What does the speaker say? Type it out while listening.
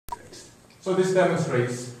So this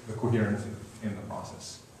demonstrates the coherence in the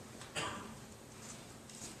process.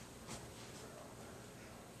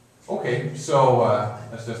 Okay, so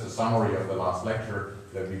that's just a summary of the last lecture,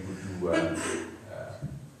 that we would do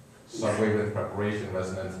sub-wavelength preparation,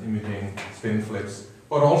 resonance imaging, spin flips,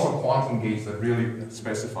 but also quantum gates that really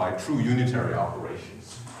specify true unitary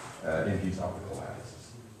operations in these optical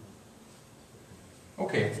lattices.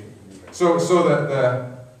 Okay, so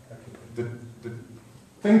the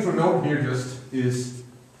thing to note here just is,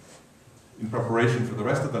 in preparation for the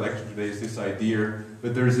rest of the lecture today, is this idea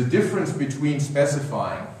that there is a difference between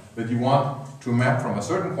specifying that you want to map from a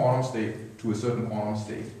certain quantum state to a certain quantum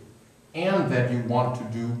state, and that you want to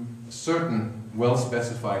do a certain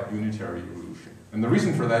well-specified unitary evolution. And the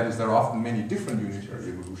reason for that is there are often many different unitary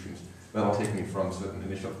evolutions that will take me from a certain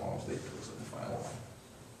initial quantum state to a certain final one.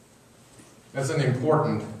 That's an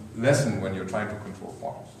important lesson when you're trying to control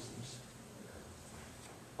quantum systems.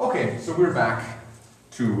 Okay, so we're back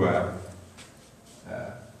to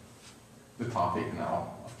the topic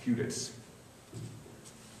now of qubits.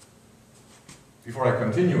 Before I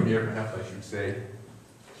continue here, perhaps I should say,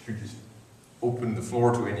 I should just open the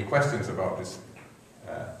floor to any questions about this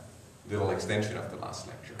little extension of the last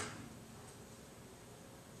lecture.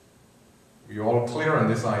 Are you all clear on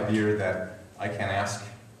this idea that I can ask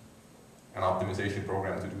an optimization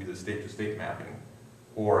program to do either state-to-state mapping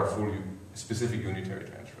or a full specific unitary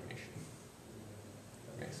transformation?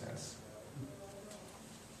 That makes sense.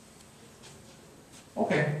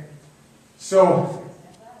 Okay, so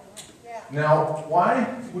now, why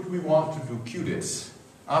would we want to do qubits?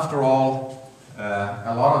 After all,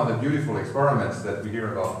 a lot of the beautiful experiments that we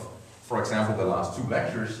hear about, for example, the last two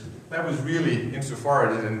lectures, that was really, insofar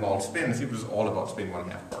as it involved spins, it was all about spin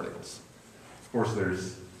 1/2 particles. Of course,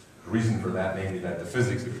 there's a reason for that, namely that the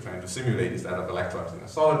physics that we're trying to simulate is that of electrons in a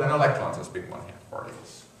solid, and electrons are spin 1/2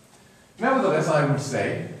 particles. Nevertheless, I would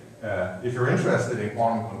say, if you're interested in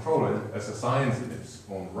quantum control as a science in its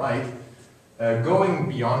own right, going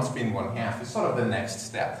beyond spin 1/2 is sort of the next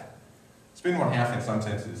step. Spin 1/2 in some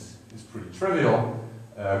sense is pretty trivial.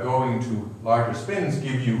 Going to larger spins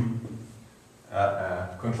give you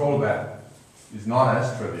control that is not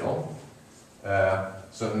as trivial,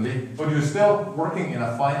 certainly, but you're still working in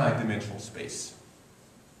a finite dimensional space.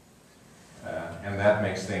 And that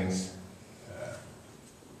makes things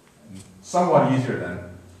somewhat easier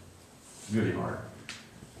than really hard.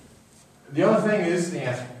 The other thing is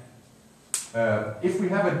that if we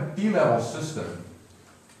have a D-level system,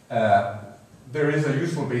 there is a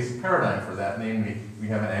useful basic paradigm for that, namely we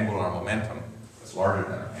have an angular momentum that's larger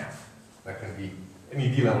than 1/2. That can be, any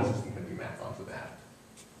D-level system can be mapped onto that.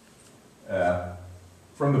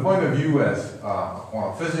 From the point of view as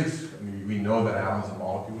quantum physics, we know that atoms and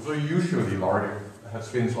molecules are usually larger, have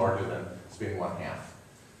spins larger than spin 1/2.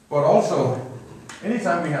 But also,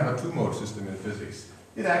 anytime we have a two-mode system in physics,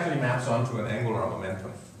 it actually maps onto an angular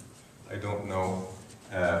momentum. I don't know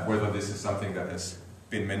whether this is something that has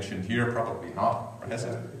been mentioned here, probably not. Or has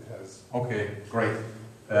it? It has. Okay, great.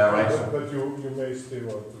 Right. But you may still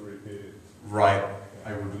want to repeat it. Right,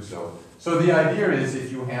 I will do so. So the idea is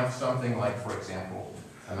if you have something like, for example,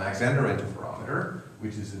 a Mach-Zehnder interferometer,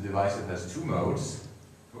 which is a device that has two modes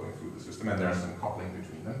going through the system, and there's some coupling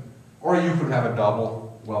between them. Or you could have a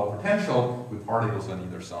double well potential with particles on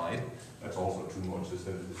either side. That's also a two-mode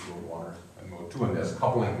system, this is mode 1 and mode 2, and there's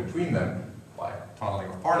coupling between them by tunneling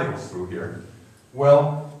of particles through here.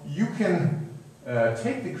 Well, you can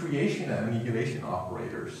take the creation and annihilation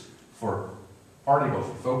operators for particles,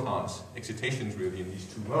 for photons, excitations really in these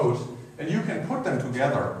two modes, and you can put them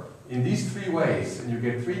together in these three ways, and you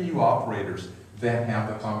get three new operators that have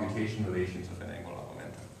the commutation relations of an angular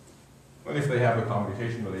momentum. Well, if they have the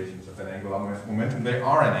commutation relations of an angular momentum, they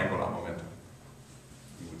are an angular momentum,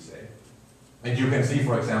 you would say. And you can see,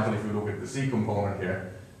 for example, if you look at the C component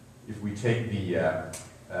here, if we take the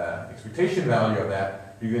excitation value of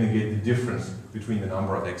that, you're going to get the difference between the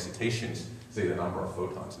number of excitations, say the number of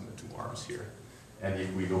photons in the two arms here. And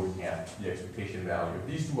if we look at the expectation value of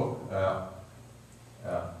these two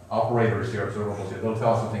operators here, observables here, they'll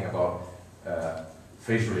tell us something about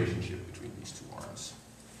phase relationship between these two arms.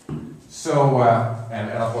 So,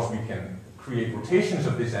 and of course we can create rotations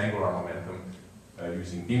of this angular momentum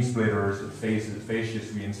using beam splitters and phase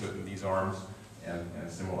shifts we insert in these arms, and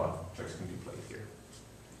similar tricks can be played here.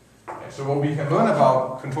 Okay, so what we can learn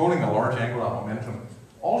about controlling a large angular momentum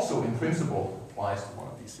also in principle applies to one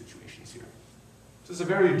of these situations here. So it's a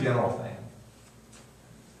very general thing.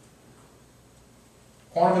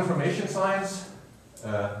 Quantum information science,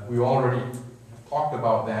 we already talked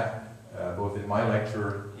about that both in my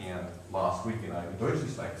lecture and last week in Ivan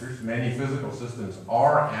Deutsch's lectures. Many physical systems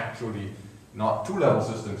are actually not two-level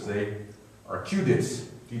systems, they are qubits,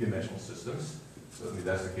 d-dimensional systems. Certainly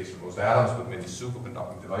that's the case for most atoms, but many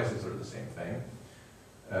superconducting devices are the same thing.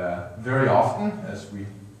 Very often, as we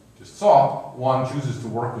just saw, one chooses to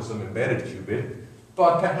work with some embedded qubit,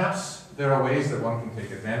 but perhaps there are ways that one can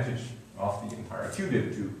take advantage of the entire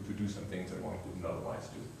qubit to do some things that one couldn't otherwise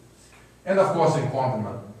do. And of course, in quantum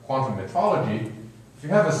metrology, if you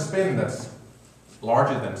have a spin that's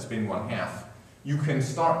larger than spin 1/2, you can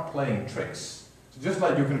start playing tricks. So just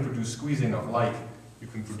like you can produce squeezing of light, you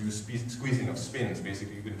can produce squeezing of spins.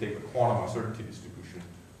 Basically, you can take the quantum uncertainty distribution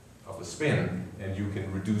of a spin, and you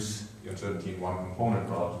can reduce the uncertainty in one component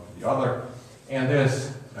relative to the other. And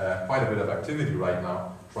there's quite a bit of activity right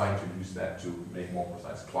now trying to use that to make more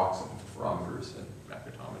precise clocks and interferometers and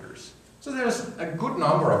magnetometers. So there's a good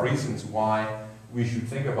number of reasons why we should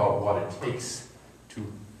think about what it takes to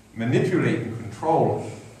manipulate and control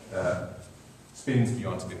spins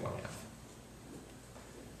beyond spin 1/2.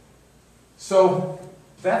 So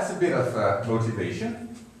that's a bit of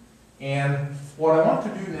motivation. And what I want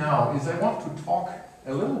to do now is I want to talk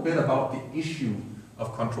a little bit about the issue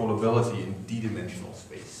of controllability in d-dimensional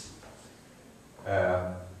space.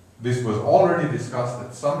 This was already discussed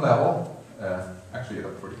at some level, actually at a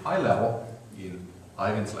pretty high level, in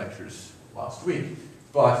Ivan's lectures last week,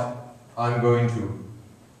 but I'm going to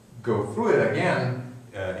go through it again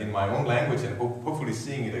in my own language, and hopefully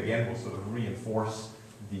seeing it again will sort of reinforce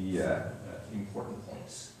the important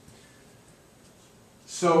points.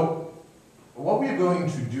 So what we're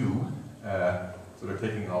going to do, sort of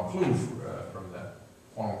taking our clue from the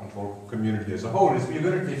quantum control community as a whole, is we're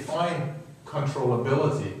going to define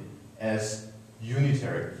controllability as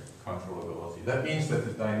unitary controllability. That means that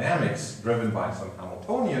the dynamics driven by some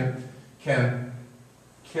Hamiltonian can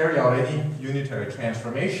carry out any unitary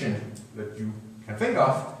transformation that you can think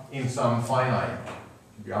of in some finite,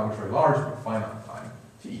 it can be arbitrarily large, but finite time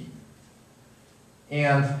t.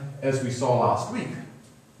 And as we saw last week,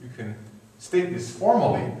 you can state this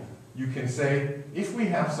formally. You can say, if we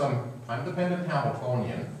have some time-dependent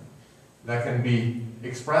Hamiltonian that can be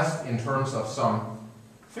expressed in terms of some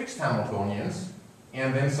fixed Hamiltonians,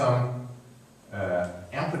 and then some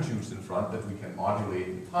amplitudes in front that we can modulate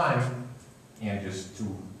in time, and just to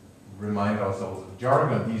remind ourselves of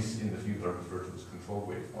jargon, these in the field are referred to as control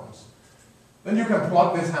waveforms. Then you can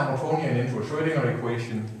plug this Hamiltonian into a Schrödinger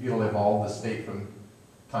equation. It'll evolve the state from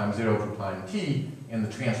time 0 to time t, and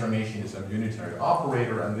the transformation is a unitary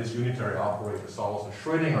operator, and this unitary operator solves a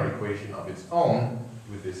Schrödinger equation of its own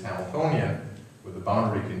with this Hamiltonian, where the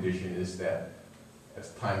boundary condition is that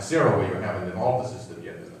at time 0, where you haven't evolved the system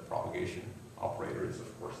yet, then the propagation operator is,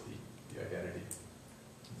 of course, the identity.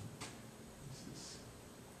 This is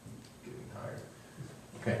getting tired.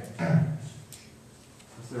 Okay.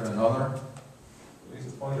 Is there another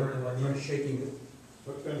laser pointer in my I'm shaking it.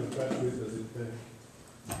 What kind of battery does it take?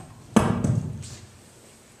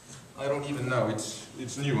 I don't even know.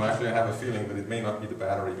 It's new. Actually, I have a feeling that it may not be the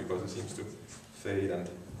battery because it seems to fade and...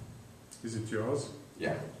 Is it yours?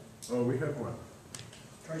 Yeah. Oh, we have one.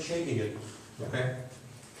 Try shaking it. Okay.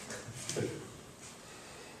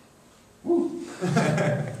 Woo!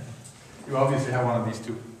 You obviously have one of these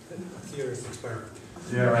too. Serious experiment.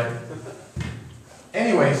 Yeah, right.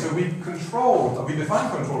 Anyway, so we define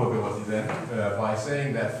controllability then by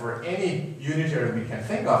saying that for any unitary we can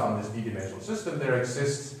think of on this d-dimensional system, there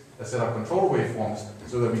exists a set of control waveforms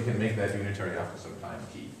so that we can make that unitary after some time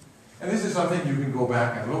t. And this is something you can go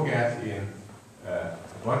back and look at in a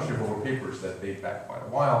bunch of old papers that date back quite a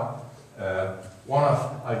while. One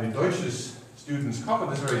of Ivan Deutsch's students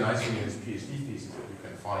covered this very nicely in his PhD thesis that you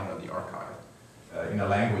can find on the archive in a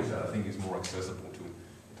language that I think is more accessible to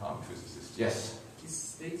atomic physicists. Yes? Is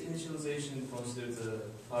state initialization considered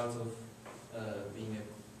a part of being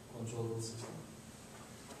a controllable system?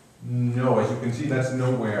 No, as you can see, that's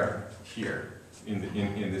nowhere here in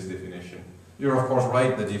this definition. You're of course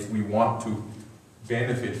right that if we want to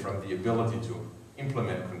benefit from the ability to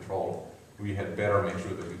implement control, we had better make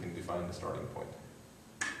sure that we can define the starting point.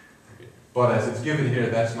 Okay. But as it's given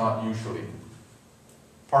here, that's not usually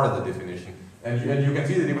part of the definition. And you can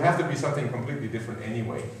see that it would have to be something completely different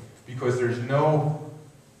anyway, because there's no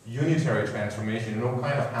unitary transformation, no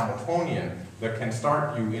kind of Hamiltonian that can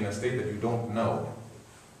start you in a state that you don't know.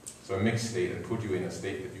 So a mixed state, and put you in a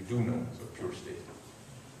state that you do know, so a pure state.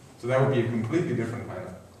 So that would be a completely different kind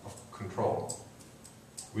of control.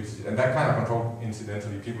 And that kind of control,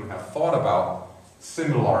 incidentally, people have thought about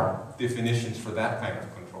similar definitions for that kind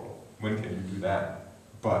of control. When can you do that?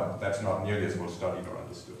 But that's not nearly as well studied or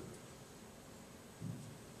understood.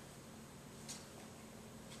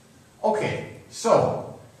 Okay,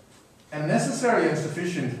 so a necessary and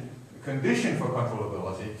sufficient condition for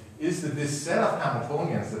controllability is that this set of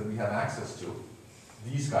Hamiltonians that we have access to,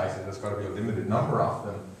 these guys, and there's got to be a limited number of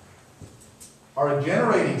them, are a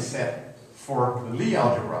generating set for the Lie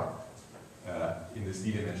algebra in this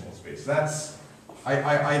d-dimensional space. That's,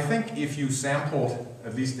 I think if you sampled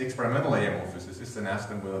at least experimental AM physicists and asked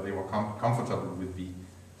them whether they were comfortable with the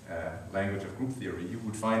language of group theory, you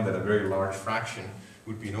would find that a very large fraction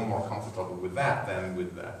would be no more comfortable with that than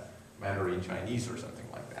with Mandarin Chinese or something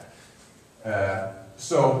like that.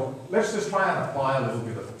 So let's just try and apply a little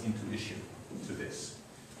bit of intuition to this.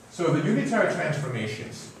 So the unitary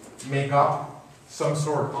transformations make up some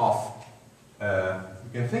sort of,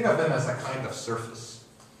 you can think of them as a kind of surface.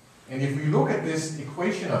 And if we look at this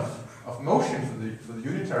equation of motion for the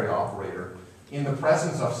unitary operator in the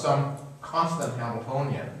presence of some constant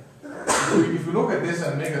Hamiltonian, if we look at this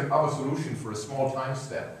and make up a solution for a small time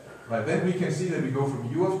step, right, then we can see that we go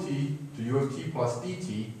from u of t to u of t plus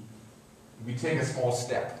dt. We take a small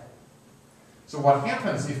step. So what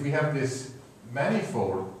happens if we have this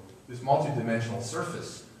manifold, this multidimensional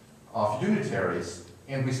surface of unitaries,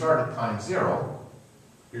 and we start at time 0,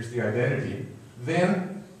 here's the identity,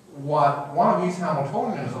 then what one of these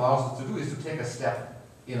Hamiltonians allows us to do is to take a step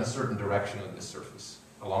in a certain direction on this surface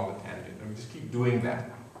along the tangent. And we just keep doing that.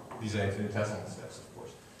 These are infinitesimal steps, of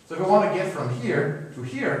course. So if I want to get from here to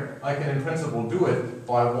here, I can in principle do it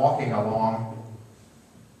by walking along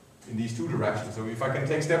in these two directions. So if I can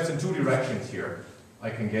take steps in two directions here,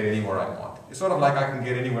 I can get anywhere I want. It's sort of like I can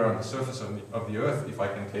get anywhere on the surface of the Earth if I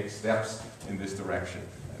can take steps in this direction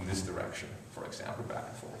and this direction, for example, back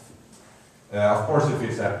and forth. Of course, if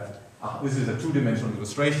it's this is a two-dimensional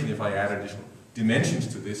illustration, if I add additional dimensions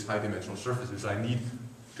to this high-dimensional surfaces, I need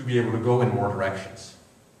to be able to go in more directions.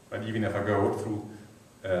 But even if I go through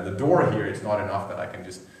the door here, it's not enough that I can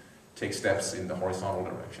just take steps in the horizontal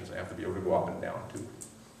directions. I have to be able to go up and down too.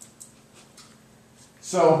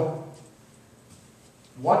 So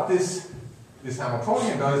what this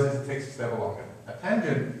Hamiltonian does is it takes a step along a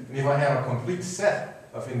tangent, and if I have a complete set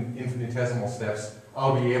of infinitesimal steps,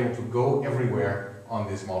 I'll be able to go everywhere on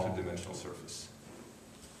this multidimensional surface.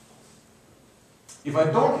 If I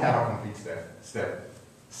don't have a complete step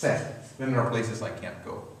set, then there are places I can't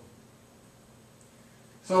go.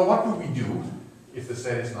 So what do we do if the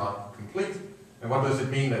set is not complete? And what does it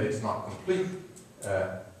mean that it's not complete?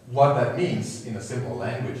 What that means in a simple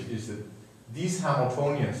language is that these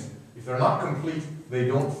Hamiltonians, if they're not complete, they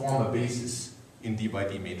don't form a basis in D by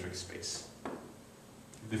D matrix space.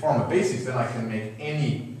 If they form a basis, then I can make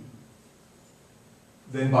any,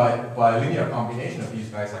 then by a linear combination of these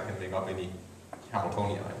guys, I can make up any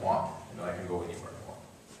Hamiltonian I want, and then I can go anywhere I want.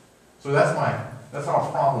 So that's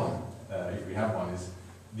our problem, if we have one, is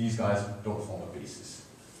these guys don't form a basis.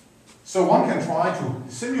 So one can try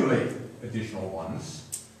to simulate additional ones,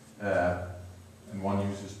 and one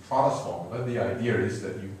uses Trotter's formula. The idea is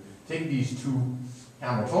that you take these two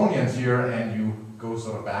Hamiltonians here and you go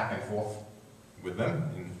sort of back and forth with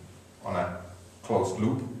them on a closed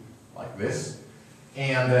loop like this.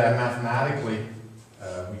 And mathematically,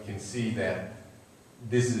 we can see that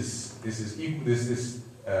this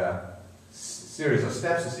series of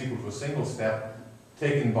steps is equal to a single step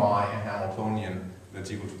taken by a Hamiltonian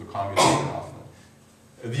that's equal to the commutator of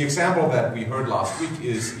them. The example that we heard last week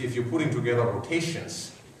is if you're putting together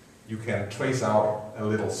rotations, you can trace out a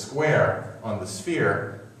little square on the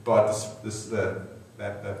sphere, but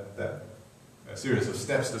that series of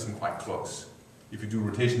steps doesn't quite close. If you do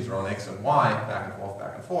rotations around x and y, back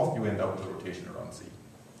and forth, you end up with a rotation around z.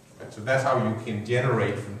 Okay, so that's how you can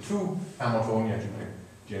generate from two Hamiltonians, you can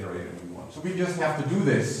generate a new one. So we just have to do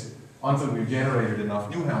this until we've generated enough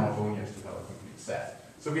new Hamiltonians to have a complete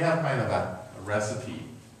set. So we have kind of a recipe,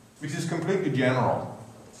 which is completely general.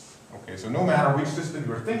 Okay, so no matter which system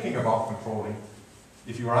you're thinking about controlling,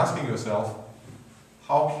 if you are asking yourself,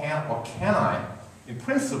 can I, in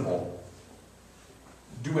principle,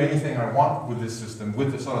 do anything I want with this system,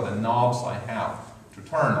 with the sort of the knobs I have to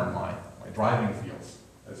turn on my driving fields,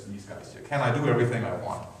 as these guys here. Can I do everything I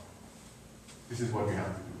want? This is what you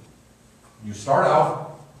have to do. You start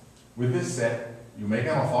out with this set, you make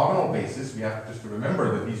an orthogonal basis. We have just to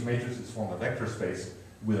remember that these matrices form a vector space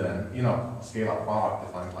with a scalar product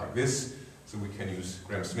defined like this. So we can use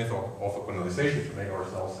Graham-Smith orthogonalization to make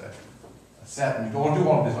ourselves a set. And we all do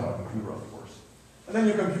all of this on a computer, of course. And then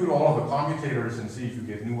you compute all of the commutators and see if you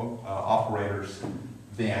get new operators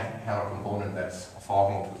that have a component that's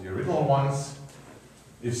orthogonal to the original ones.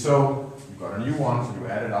 If so, you've got a new one, so you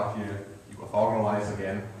add it up here, you orthogonalize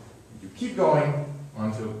again, you keep going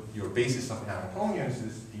until your basis of Hamiltonians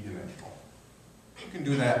is d-dimensional. You can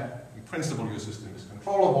do that. In principle, your system is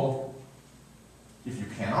controllable. If you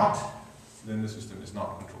cannot, then the system is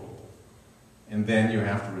not controllable. And then you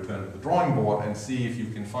have to return to the drawing board and see if you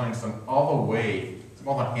can find some other way, some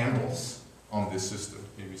other handles on this system.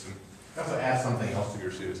 Maybe some, you have to add something else to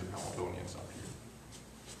your series of Hamiltonians up here.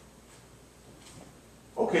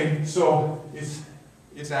 Okay, so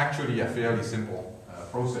it's actually a fairly simple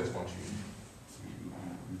process once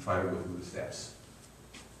you try to go through the steps.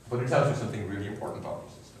 But it tells you something really important about your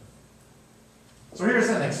system. So here's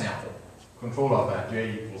an example. Control of that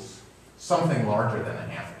J equals something larger than a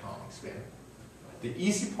half atomic spin. The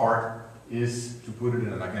easy part is to put it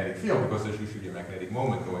in a magnetic field because there's usually a magnetic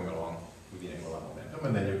moment going along with the angular momentum,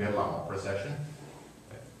 and then you get Lamarck precession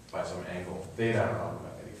by some angle theta around the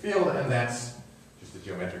magnetic field, and that's just a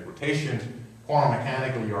geometric rotation. Quantum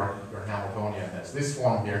mechanically, your Hamiltonian has this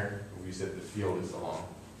form here. We said the field is along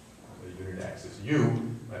the unit axis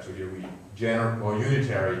u. So here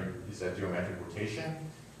unitary is a geometric rotation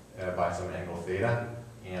by some angle theta,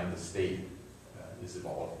 and the state is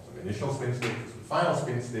involved. Some initial spin state, some final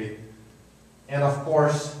spin state, and of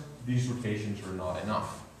course these rotations are not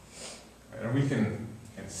enough. Right? And we can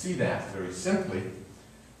see that very simply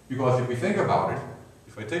because if we think about it,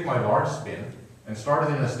 if I take my large spin and start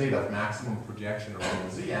it in a state of maximum projection along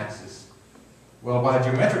the z-axis, well, by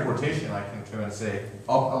geometric rotation I can turn, say,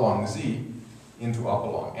 up along z into up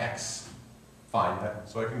along x. Fine,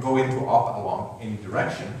 so I can go into up along any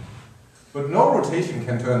direction, but no rotation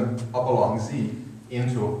can turn up along z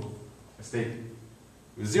into a state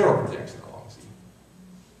with zero projection along z.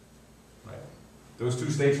 Right? Those two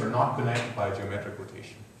states are not connected by geometric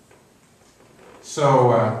rotation.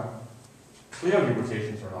 So clearly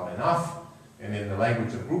rotations are not enough, and in the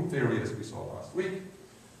language of group theory, as we saw last week,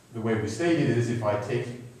 the way we state it is if I take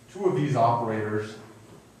two of these operators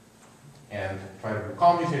and try to do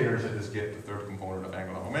commutators, I just get the third component of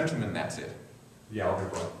angular momentum, and that's it. The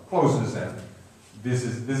algebra closes, and this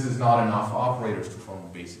is not enough operators to form a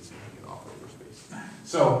basis in an operator space.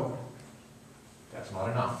 So that's not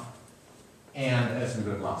enough. And as we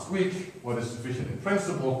learned last week, what is sufficient in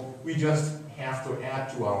principle, we just have to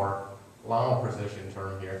add to our Lamarck precession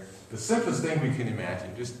term here the simplest thing we can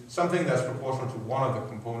imagine, just something that's proportional to one of the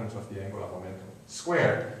components of the angular momentum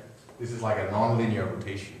squared. This is like a nonlinear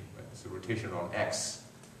rotation. Right? It's a rotation on x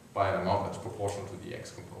by an amount that's proportional to the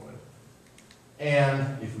x component.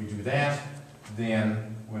 And if we do that,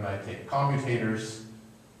 then when I take commutators,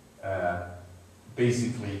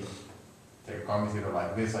 basically take a commutator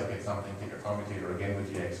like this, I get something, take a commutator again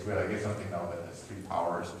with gx squared, I get something now that has 3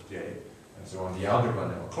 powers of j. And so on, the algebra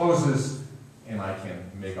now closes, and I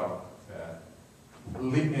can make up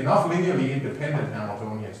enough linearly independent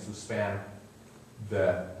Hamiltonians to span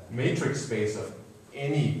the matrix space of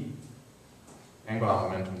any angular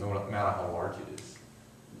momentum, no matter how large it is.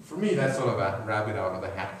 For me, that's sort of a rabbit out of the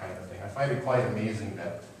hat kind of thing. I find it quite amazing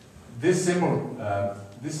that this simple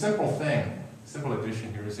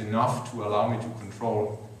addition here is enough to allow me to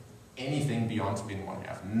control anything beyond spin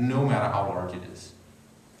 1/2, no matter how large it is.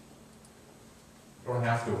 You don't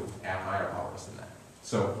have to add higher powers than that.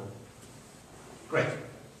 So, great.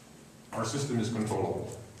 Our system is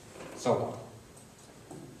controllable. So what?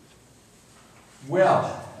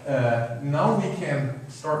 Well, now we can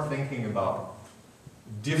start thinking about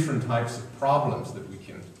different types of problems that we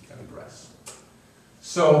can address.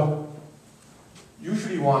 So,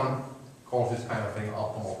 usually one calls this kind of thing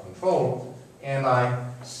optimal control, and I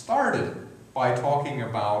started by talking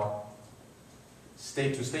about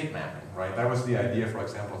state-to-state mapping, right? That was the idea, for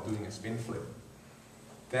example, of doing a spin flip.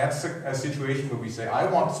 That's a situation where we say, I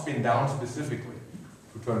want spin down specifically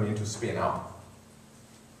to turn into spin up.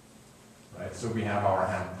 Right? So we have our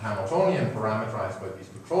Hamiltonian parameterized by these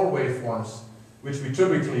control waveforms, which we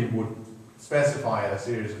typically would specify as a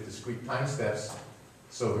series of discrete time steps.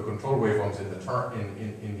 So the control waveforms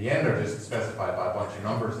in the end are just specified by a bunch of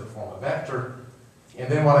numbers that form a vector. And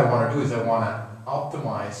then what I want to do is I want to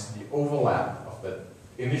optimize the overlap the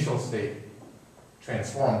initial state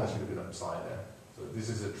transform that should have been upside there. So this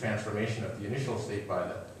is a transformation of the initial state by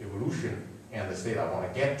the evolution and the state I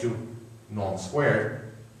want to get to, norm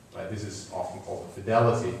squared. Right? This is often called the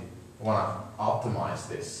fidelity. I want to optimize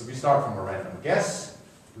this. So we start from a random guess,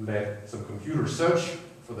 let some computer search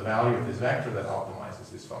for the value of this vector that optimizes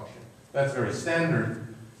this function. That's very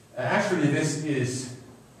standard. Actually, this is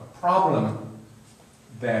a problem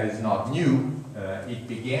that is not new. It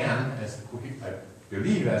began as, I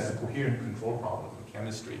believe, as a coherent control problem in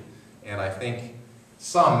chemistry. And I think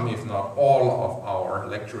some, if not all, of our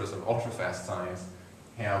lecturers of ultra-fast science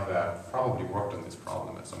have probably worked on this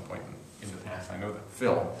problem at some point in the past. I know that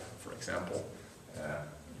Phil, for example,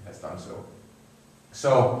 has done so.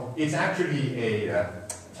 So it's actually a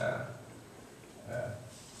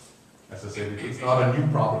As I said, it's not a new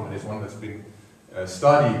problem. It is one that's been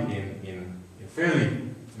studied in a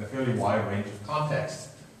fairly wide range of contexts.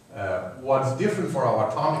 What's different for our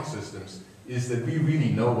atomic systems is that we really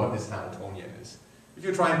know what this Hamiltonian is. If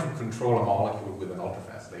you're trying to control a molecule with an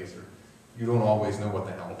ultrafast laser, you don't always know what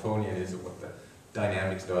the Hamiltonian is or what the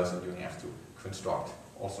dynamics does, and you have to construct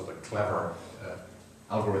also the clever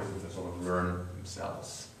algorithms that sort of learn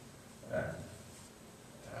themselves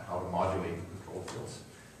how to modulate the control fields.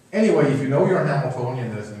 Anyway, if you know your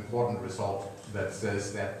Hamiltonian, there's an important result that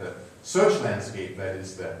says that the search landscape, that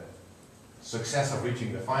is the success of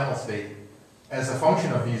reaching the final state, as a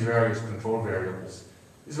function of these various control variables,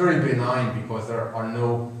 is very benign because there are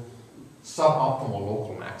no suboptimal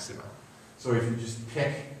local maxima. So if you just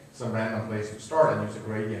pick some random place to start and use a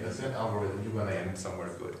gradient ascent algorithm, you're going to end somewhere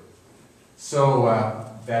good. So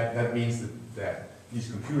that means that these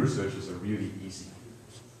computer searches are really easy.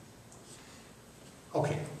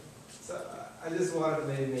 Okay. So I just wanted to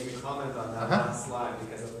maybe make a comment on that last slide,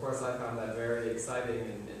 because of course I found that very exciting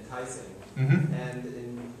and enticing. Mm-hmm. And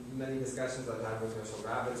in many discussions I've had with Mitchell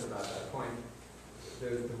Rabbits about that point,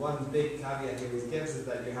 the one big caveat he always gives is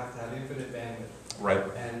that you have to have infinite bandwidth. Right.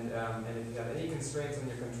 And if you have any constraints on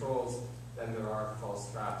your controls, then there are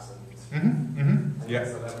false traps. And Yeah.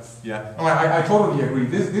 So that's, Yeah. No, I totally agree.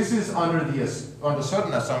 This is under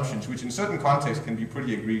certain assumptions, which in certain contexts can be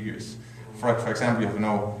pretty egregious. For example, you have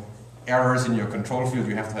no errors in your control field.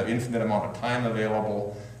 You have to have infinite amount of time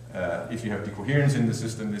available. If you have decoherence in the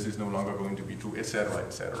system, this is no longer going to be true, etc.,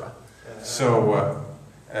 etc. So.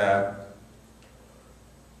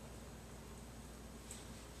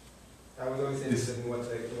 I was always interested in what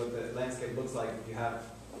the landscape looks like if you have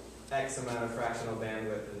X amount of fractional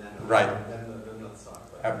bandwidth and then then let's talk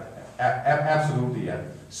about Absolutely, yeah.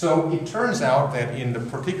 So it turns out that in the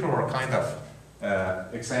particular kind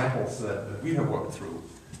of examples that we have worked through,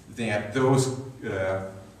 that those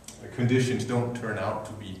conditions don't turn out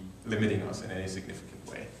to be limiting us in any significant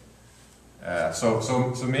way.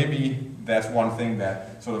 So maybe that's one thing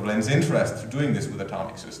that sort of lends interest to doing this with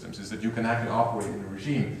atomic systems, is that you can actually operate in a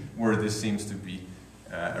regime where this seems to be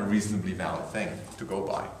a reasonably valid thing to go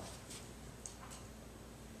by.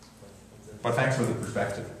 But thanks for the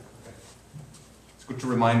perspective. It's good to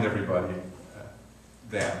remind everybody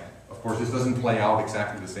that, of course, this doesn't play out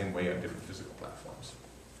exactly the same way on different physical platforms,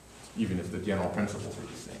 even if the general principles are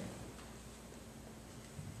the same.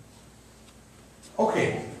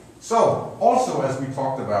 Okay, so also as we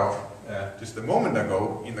talked about just a moment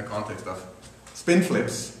ago in the context of spin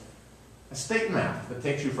flips, a state map that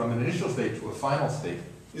takes you from an initial state to a final state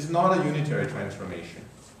is not a unitary transformation.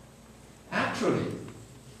 Actually,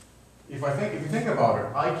 if you think about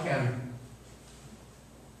it, I can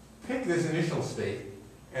pick this initial state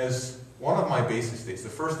as one of my basis states, the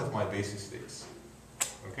first of my basis states.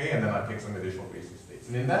 Okay, and then I pick some additional basis states.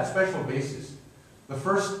 And in that special basis, the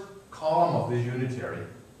first column of this unitary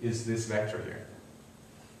is this vector here.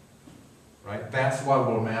 Right? That's what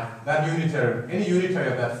will map, that unitary, any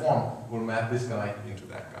unitary of that form will map this guy into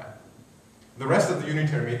that guy. The rest of the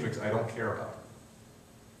unitary matrix I don't care about.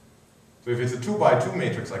 So if it's a 2 by 2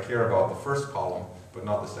 matrix, I care about the first column, but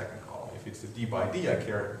not the second column. If it's a d by d, I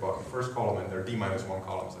care about the first column, and there are d minus 1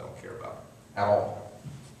 columns I don't care about at all.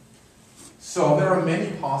 So there are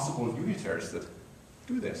many possible unitaries that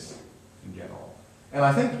do this in general. And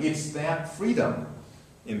I think it's that freedom,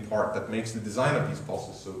 in part, that makes the design of these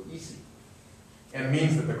pulses so easy, and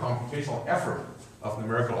means that the computational effort of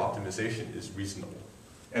numerical optimization is reasonable,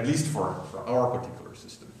 at least for our particular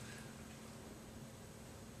system.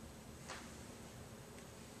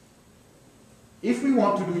 If we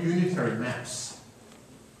want to do unitary maps,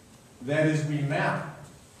 that is, we map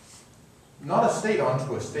not a state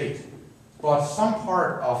onto a state, but some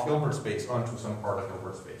part of Hilbert space onto some part of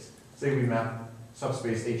Hilbert space. Say we map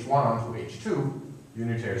subspace H1 onto H2,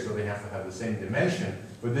 unitary, so they have to have the same dimension,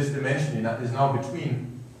 but this dimension is now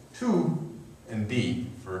between 2 and D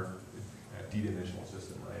for a d-dimensional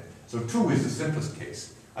system, right? So 2 is the simplest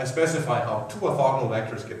case. I specify how 2 orthogonal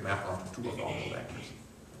vectors get mapped onto 2 orthogonal vectors.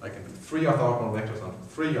 I can do 3 orthogonal vectors onto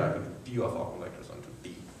 3, I can do d orthogonal vectors onto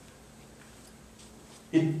d.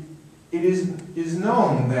 It is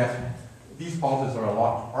known that these pulses are a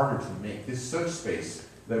lot harder to make. This search space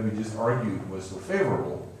that we just argued was so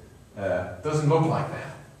favorable doesn't look like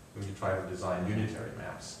that when you try to design unitary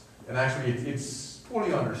maps. And actually, it's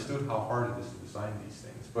fully understood how hard it is to design these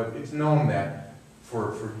things. But it's known that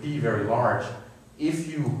for D very large, if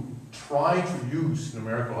you try to use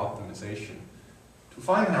numerical optimization to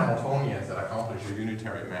find Hamiltonians that accomplish a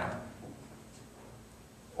unitary map,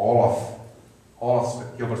 all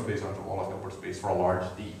of Hilbert space onto all of Hilbert space for a large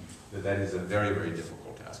D, that is a very, very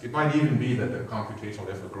difficult task. It might even be that the computational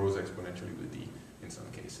effort grows exponentially with D in some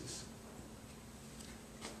cases.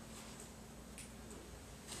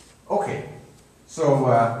 Okay,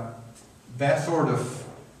 so that sort of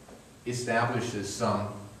establishes some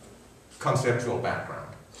conceptual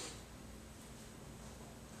background.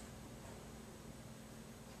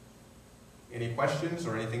 Any questions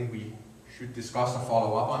or anything we should discuss or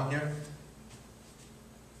follow up on here?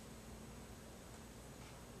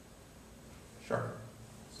 Sure.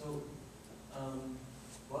 So,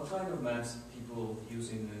 what kind of maps people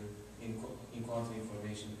use in quantum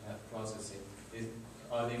information processing?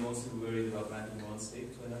 Are they mostly worried about mapping one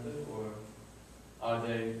state to another, or are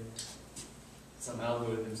there some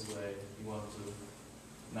algorithms where you want to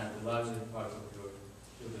map the larger part of your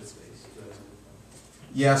filter space to another?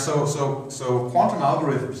 Yeah, so quantum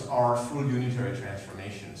algorithms are full unitary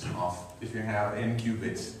transformations of, if you have n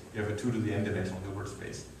qubits, you have a 2 to the n dimensional Hilbert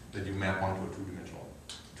space that you map onto a 2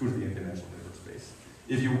 to the n dimensional Hilbert space.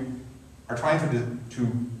 If you are trying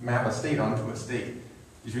to map a state onto a state,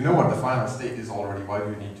 if you know what the final state is already, why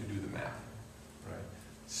do you need to do the map? Right.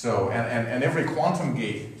 So, and every quantum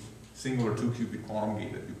gate, singular 2-qubit quantum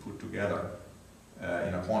gate that you put together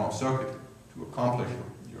in a quantum circuit to accomplish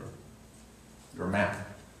your map,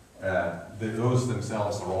 those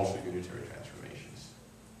themselves are also unitary transformations.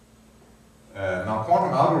 Now,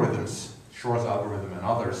 quantum algorithms, Shor's algorithm and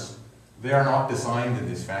others, they are not designed in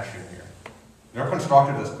this fashion here. They're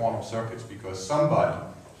constructed as quantum circuits because somebody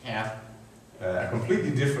had a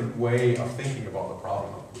completely different way of thinking about the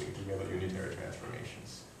problem of putting together unitary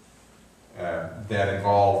transformations that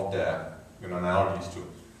involved analogies to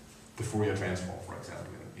the Fourier transform, for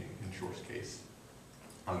example, in Shor's case,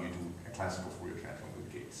 how you do a classical Fourier transform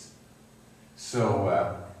with gates.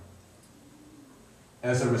 So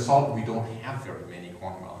as a result, we don't have very many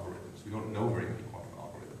quantum algorithms. We don't know very many quantum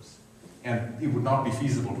algorithms. And it would not be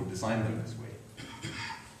feasible to design them this way.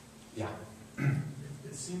 Yeah.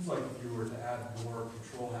 It seems like if you were to add more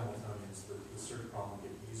control Hamiltonians, the search problem would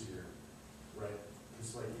get easier, right?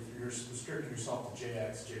 It's like if you're restricting yourself to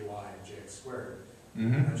JX, JY, and JX squared,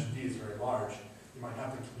 dimension D is very large, you might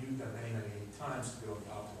have to commute them many, many times to go in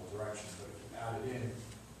the optimal direction. But if you added in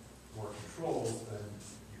more controls, then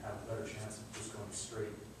you have a better chance of just going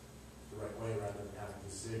straight the right way rather than having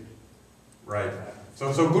to zig. Right.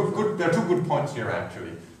 So good. There are two good points here,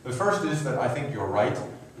 actually. The first is that I think you're right.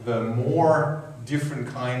 The more different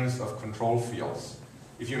kinds of control fields.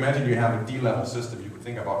 If you imagine you have a D-level system, you could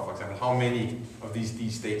think about, for example, how many of these D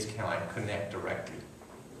states can I connect directly?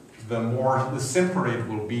 The simpler it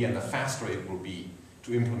will be and the faster it will be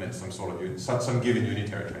to implement some given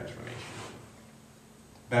unitary transformation.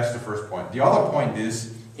 That's the first point. The other point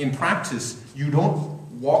is, in practice, you don't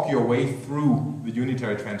walk your way through the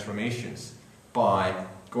unitary transformations by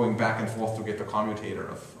going back and forth to get the commutator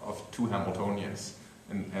of two Hamiltonians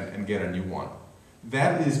and get a new one.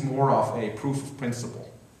 That is more of a proof of principle.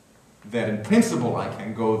 That in principle I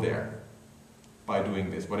can go there by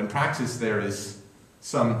doing this, but in practice there is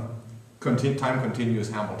some time-continuous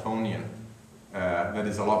Hamiltonian that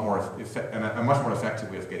is a lot more a much more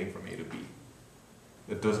effective way of getting from A to B.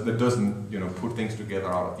 That doesn't put things together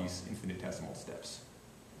out of these infinitesimal steps.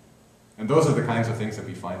 And those are the kinds of things that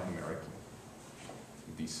we find numerically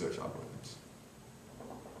with these search algorithms.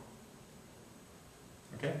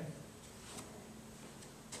 Okay?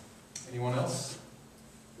 Anyone else?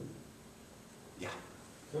 Yeah.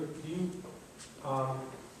 So do you,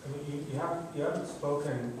 you haven't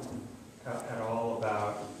spoken at all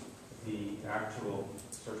about the actual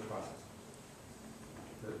search process.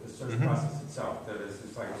 The search process itself, that is,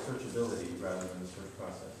 it's like searchability rather than the search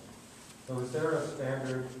process. So is there a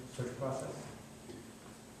standard search process?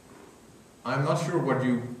 I'm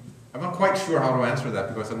not quite sure how to answer that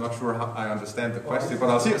because I'm not sure how I understand the question, but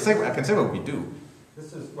I can say what we do.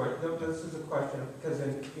 This is a question because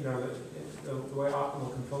the way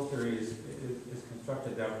optimal control theory is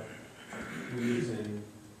constructed that we use in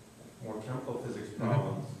more chemical physics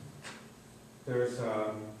problems. There's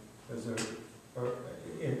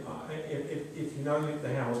if you know the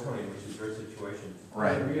Hamiltonian, which is your situation,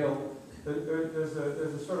 right? There's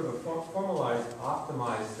a sort of a formalized,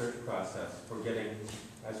 optimized search process for getting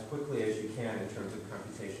as quickly as you can in terms of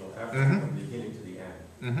computational effort from the beginning to the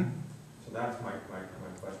end. So that's my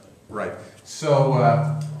question. Right.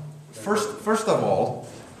 So first of all,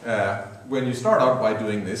 when you start out by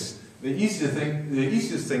doing this, the easiest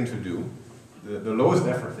thing to do, the lowest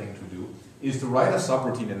effort thing to do, is to write a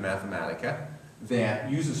subroutine in Mathematica that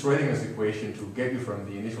uses Schrödinger's equation to get you from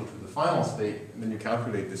the initial to the final state, and then you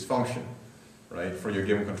calculate this function, right, for your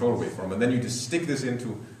given control waveform, and then you just stick this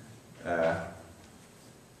into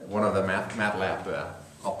one of the MATLAB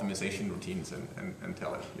optimization routines and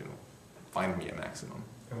tell it, find me a maximum.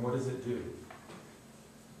 And what does it do?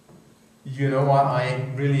 You know what?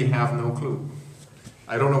 I really have no clue.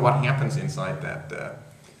 I don't know what happens inside that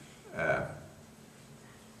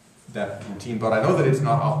routine, but I know that it's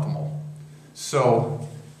not optimal. So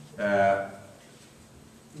the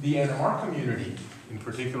NMR community, in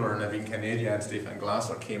particular Navin Kanedia and Stefan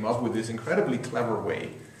Glasser, came up with this incredibly clever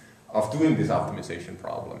way of doing this optimization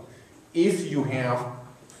problem. If you have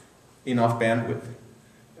enough bandwidth,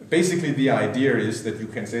 basically the idea is that you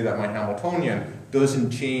can say that my Hamiltonian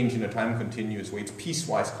doesn't change in a time continuous way. It's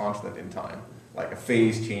piecewise constant in time. Like a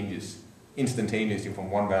phase changes instantaneously from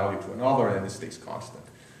one value to another and it stays constant.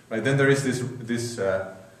 Right? Then there is this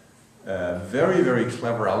very, very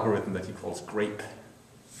clever algorithm that he calls GRAPE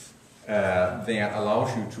that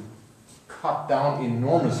allows you to cut down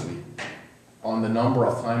enormously on the number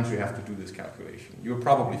of times you have to do this calculation. You're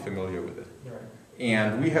probably familiar with it. Right.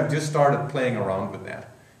 And we have just started playing around with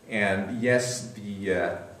that. And yes,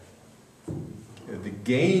 the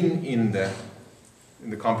gain in the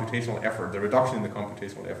computational effort, the reduction in the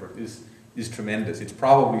computational effort is tremendous. It's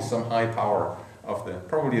probably some high power of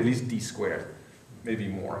probably at least d squared, maybe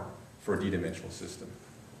more, for a d-dimensional system.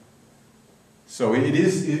 So it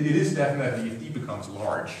is definitely, if d becomes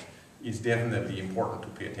large, it's definitely important to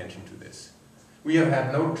pay attention to this. We have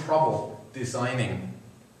had no trouble designing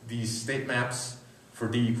these state maps for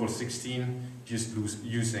d equals 16, just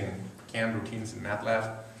using canned routines in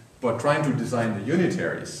MATLAB. But trying to design the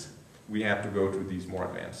unitaries, we have to go to these more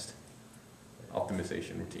advanced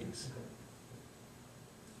optimization routines.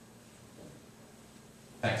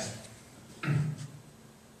 Thanks.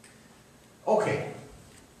 Okay.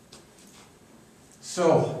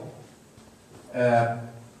 So, let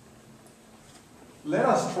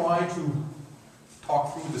us try to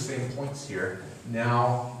talk through the same points here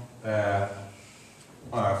now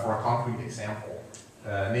for a concrete example,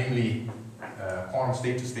 namely quantum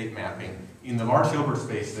state-to-state mapping in the large Hilbert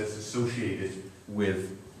space that's associated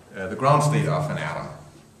with the ground state of an atom.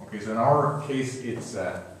 Okay, so in our case, it's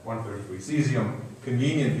 133 cesium.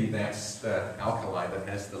 Conveniently, that's the alkali that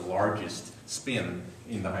has the largest spin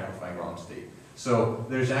in the hyperfine ground state. So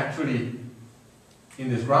there's actually, in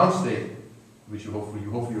this ground state, which you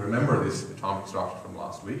hopefully remember this atomic structure from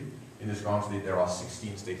last week, in this ground state there are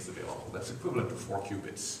 16 states available. That's equivalent to 4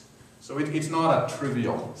 qubits. So it's not a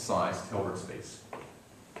trivial sized Hilbert space.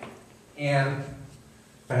 And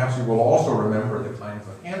perhaps you will also remember the kinds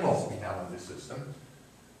of handles we have in this system.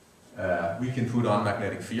 We can put on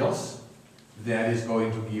magnetic fields. That is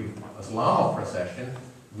going to give us Lamont precession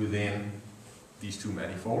within these two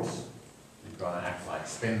manifolds. It's going to act like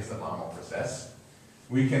spins that Lamont precess.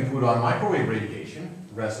 We can put on microwave radiation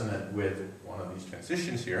resonant with one of these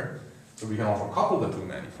transitions here. So we can also couple the two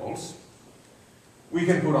manifolds. We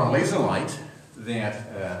can put on laser light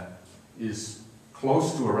that is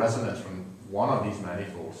close to a resonance from one of these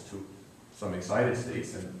manifolds to some excited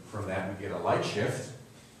states, and from that we get a light shift,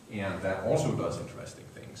 and that also does interesting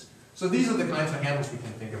things. So these are the kinds of handles we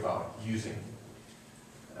can think about using.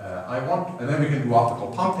 And then we can do optical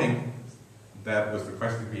pumping. That was the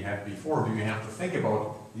question we had before. Do you have to think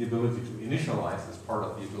about the ability to initialize as part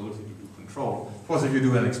of the ability to do control? Of course, if you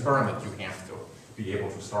do an experiment, you have to be able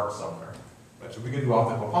to start somewhere. Right? So we can do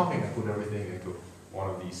optical pumping and put everything into one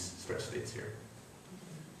of these stretch states here.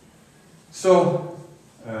 So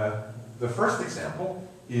the first example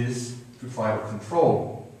is to try to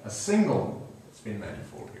control a single spin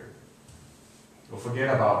manifold here. So forget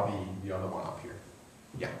about the other one up here.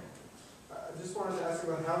 Yeah. I just wanted to ask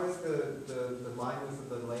about how is the blindness of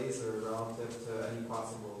the laser relative to any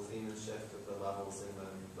possible Zeeman shift of the levels in the,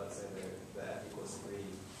 let's say, the F equals 3?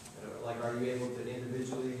 Like, are you able to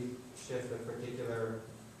individually shift a particular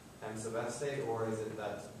M sub F state, or is it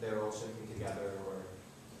that they're all shifting together, or?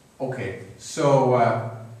 Okay, so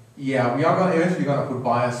yeah, we are eventually going to put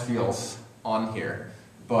bias fields on here,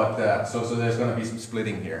 but so there's going to be some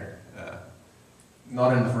splitting here.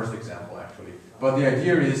 Not in the first example, actually. But the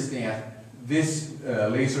idea is that this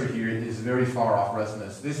laser here is very far off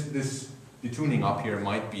resonance. This detuning up here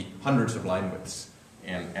might be hundreds of line widths,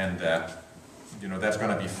 and that's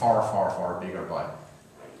going to be far, far, far bigger by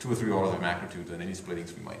 2 or 3 orders of magnitude than any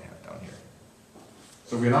splittings we might have down here.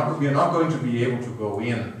 So we are not going to be able to go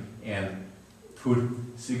in and put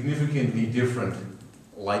significantly different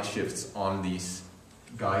light shifts on these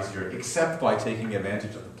guys here, except by taking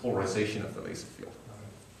advantage of the polarization of the laser field.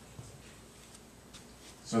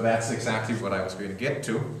 So that's exactly what I was going to get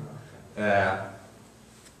to.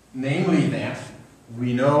 Namely that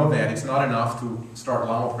we know that it's not enough to start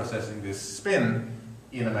Lamont processing this spin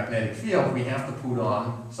in a magnetic field, we have to put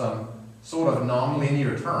on some sort of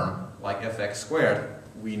nonlinear term, like fx squared.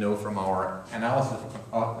 We know from our analysis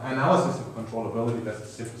of controllability that's the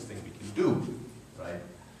simplest thing we can do, right?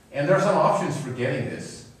 And there are some options for getting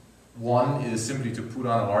this. One is simply to put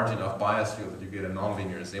on a large enough bias field that you get a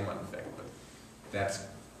nonlinear Zeeman effect, but that's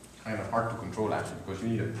kind of hard to control actually, because you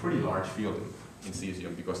need a pretty large field in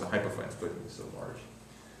cesium because the hyperfine splitting is so large.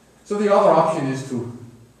 So the other option is to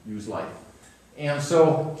use light. And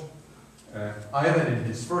so Ivan in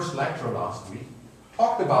his first lecture last week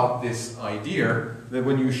talked about this idea that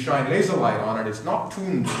when you shine laser light on it, it's not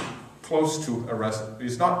tuned close to a resonance,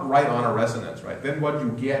 it's not right on a resonance, right? Then what you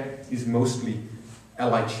get is mostly a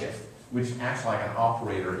light shift, which acts like an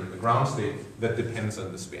operator in the ground state that depends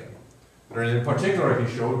on the spin. But in particular, he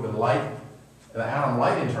showed the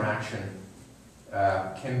atom-light interaction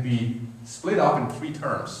can be split up in 3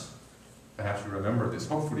 terms. Perhaps you remember this.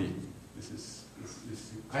 Hopefully,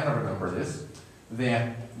 you kind of remember this.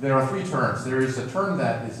 Then there are 3 terms. There is a term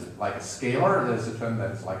that is like a scalar. There's a term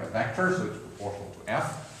that is like a vector, so it's proportional to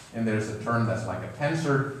f. And there's a term that's like a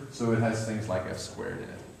tensor, so it has things like f squared in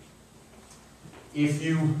it. If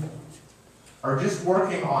you are just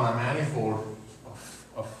working on a manifold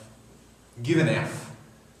of given f,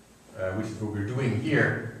 which is what we're doing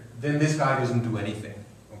here, then this guy doesn't do anything.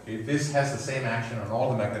 Okay, this has the same action on all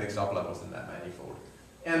the magnetic sublevels in that manifold,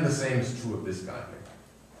 and the same is true of this guy here.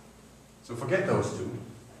 So forget those two.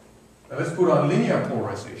 Now let's put on linear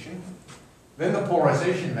polarization. Then the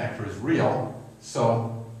polarization vector is real,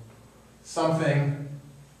 so something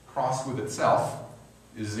crossed with itself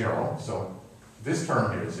is 0. So this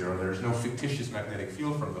term here is 0. There's no fictitious magnetic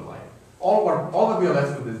field from the light. All that we are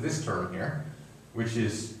left with is this term here, which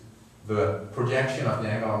is the projection of the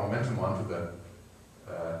angular momentum onto the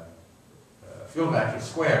field vector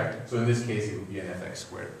squared. So in this case, it would be an fx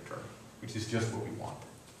squared term, which is just what we want.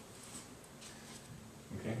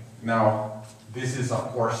 Okay. Now, this is,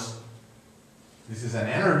 of course, this is an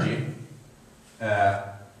energy,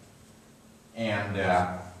 and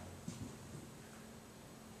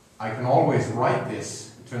I can always write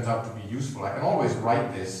this. It turns out to be useful. I can always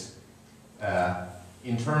write this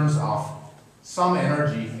in terms of some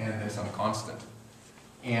energy and then some constant.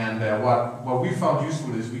 And what we found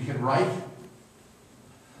useful is we can write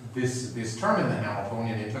this term in the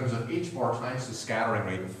Hamiltonian in terms of h bar times the scattering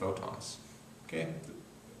rate of photons. Okay,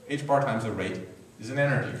 h bar times the rate is an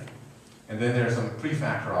energy, and then there's some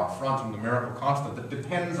prefactor up front, a numerical constant that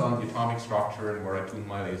depends on the atomic structure and where I tune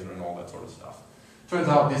my laser and all that sort of stuff. Turns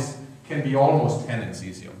out this can be almost 10 in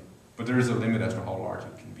cesium, but there is a limit as to how large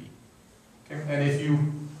it can be. Okay, and if you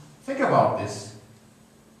think about this,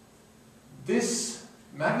 this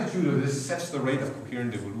magnitude of this sets the rate of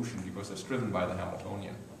coherent evolution because it's driven by the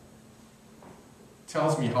Hamiltonian. It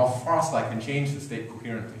tells me how fast I can change the state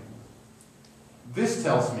coherently. This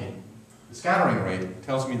tells me, the scattering rate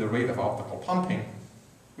tells me the rate of optical pumping,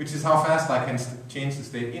 which is how fast I can change the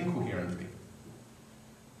state incoherently.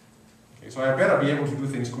 Okay, so I better be able to do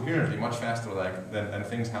things coherently much faster than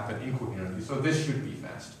things happen incoherently. So this should be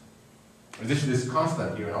fast. Or this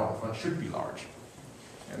constant here in alpha front should be large.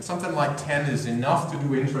 And something like 10 is enough to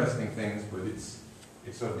do interesting things, but it's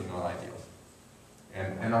certainly not ideal.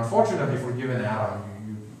 And unfortunately for a given atom,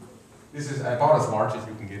 this is about as large as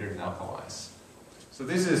you can get it in alkalis. So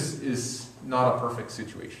this is not a perfect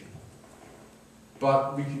situation.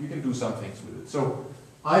 But we can do some things with it. So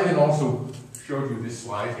Ivan also showed you this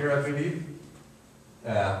slide here, I believe.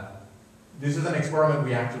 This is an experiment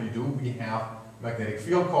we actually do. We have magnetic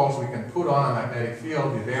field calls we can put on a magnetic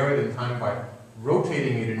field. We vary it in time by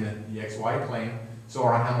rotating it in the xy plane. So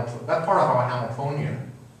that part of our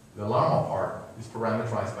Hamiltonian, the Larmor part, is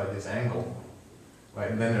parameterized by this angle. Right?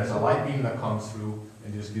 And then there's a light beam that comes through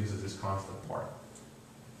and just gives us this constant part.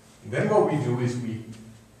 And then what we do is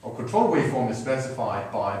our control waveform is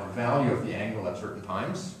specified by the value of the angle at certain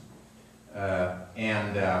times.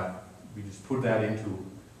 We just put that into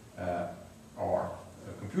our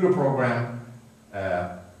computer program.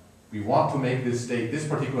 We want to make this state, this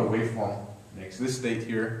particular waveform makes this state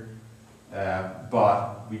here,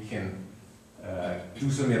 but we can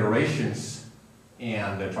do some iterations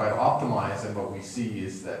and try to optimize, and what we see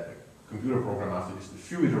is that the computer program, after just a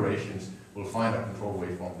few iterations, will find a control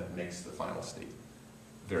waveform that makes the final state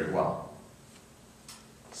very well.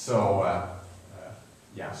 So,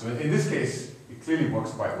 yeah, so in this case, it clearly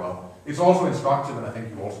works quite well. It's also instructive, and I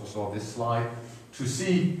think you also saw this slide, to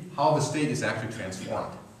see how the state is actually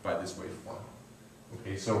transformed by this waveform.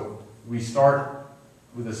 Okay, so we start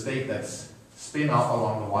with a state that's spin up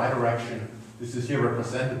along the y direction. This is here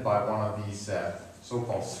represented by one of these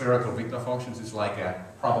so-called spherical Wigner functions. It's like a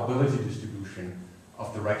probability distribution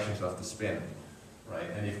of directions of the spin, right?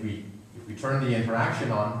 And if we turn the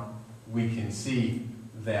interaction on, we can see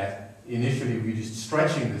that initially we're just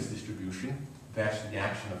stretching this distribution. That's the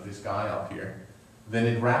action of this guy up here. Then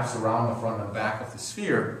it wraps around the front and back of the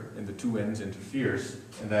sphere, and the two ends interferes,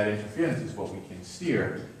 and that interference is what we can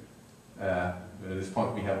steer. At this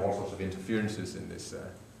point, we have all sorts of interferences in this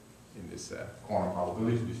quantum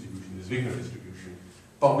probability distribution, this Wigner distribution,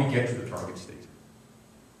 but we get to the target state.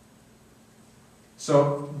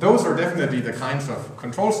 So those are definitely the kinds of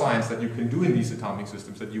control science that you can do in these atomic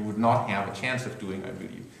systems that you would not have a chance of doing, I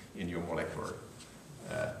believe, in your molecular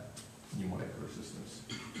systems.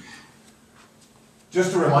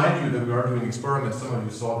 Just to remind you that we are doing experiments. Some of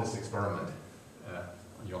you saw this experiment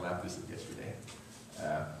on your lab visit yesterday.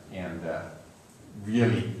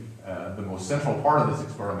 Really, the most central part of this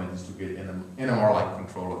experiment is to get NMR-like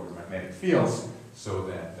control of your magnetic fields so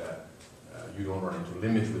that you don't run into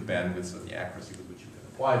limits with bandwidths of the accuracy with which you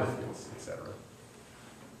can apply the fields, etc.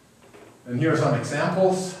 And here are some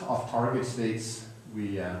examples of target states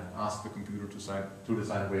we ask the computer to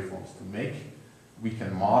design waveforms to make. We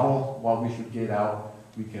can model what we should get out.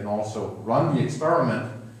 We can also run the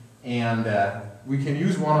experiment, and we can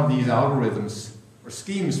use one of these algorithms or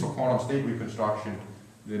schemes for quantum state reconstruction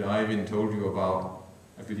that Ivan told you about,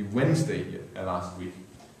 I believe, Wednesday last week.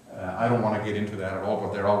 I don't want to get into that at all,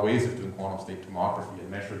 but there are ways of doing quantum state tomography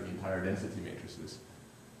and measure the entire density matrices.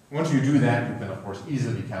 Once you do that, you can, of course,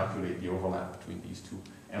 easily calculate the overlap between these two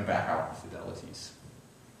and back out the fidelities.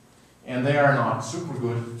 And they are not super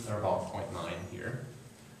good. They're about 0.9 here.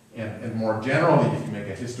 And more generally, if you make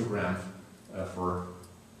a histogram for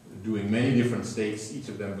doing many different states, each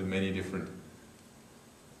of them with many different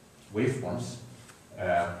waveforms,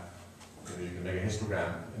 you can make a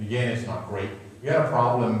histogram. And again, it's not great. We had a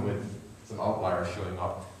problem with some outliers showing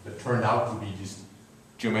up that turned out to be just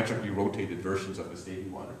geometrically rotated versions of the state we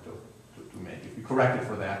wanted to make. If we corrected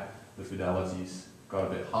for that, the fidelities got a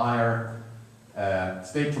bit higher.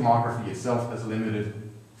 State tomography itself has limited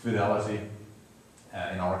fidelity,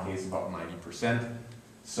 in our case about 90%.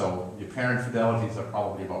 So the apparent fidelities are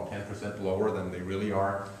probably about 10% lower than they really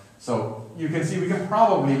are. So you can see we can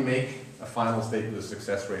probably make a final state with a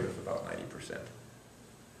success rate of about 90%.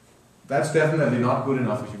 That's definitely not good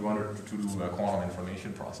enough if you wanted to do quantum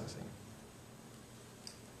information processing.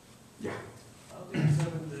 Yeah? How do you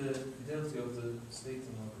determine the fidelity of the state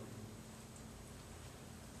tomography?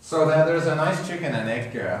 So there's a nice chicken and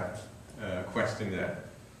egg question there,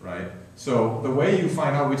 right? So the way you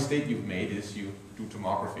find out which state you've made is you do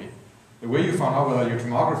tomography. The way you find out whether your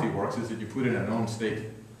tomography works is that you put in a known state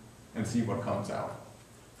and see what comes out.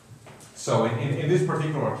 So in this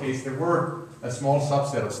particular case, there were a small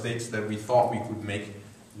subset of states that we thought we could make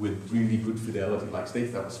with really good fidelity, like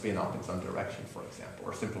states that would spin up in some direction, for example,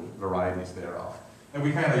 or simple varieties thereof. And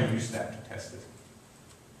we kind of used that to test it.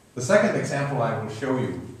 The second example I will show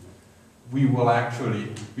you, we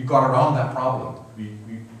got around that problem. We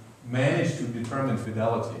managed to determine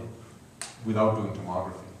fidelity without doing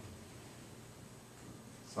tomography.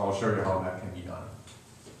 So I'll show you how that can be done.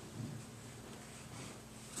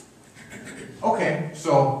 Okay,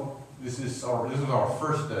 so this is our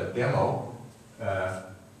first demo,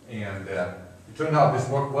 and it turned out this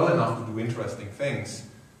worked well enough to do interesting things.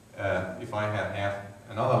 If I had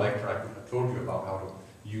another lecture, I could have told you about how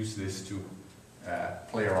to use this to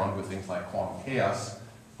play around with things like quantum chaos,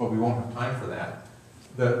 but we won't have time for that.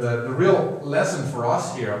 The real lesson for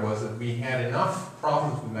us here was that we had enough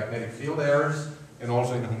problems with magnetic field errors and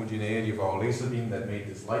also in the homogeneity of our laser beam that made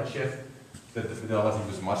this light shift, that the fidelity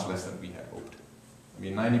was much less than we had hoped. I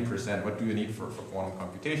mean, 90%, what do you need for quantum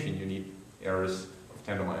computation? You need errors of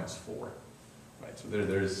 10 to the minus 4. Right? So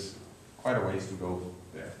there's quite a ways to go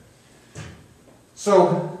there.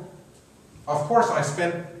 So, of course, I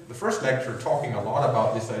spent the first lecture talking a lot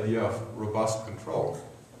about this idea of robust control.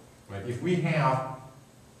 Right? If we have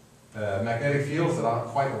magnetic fields that aren't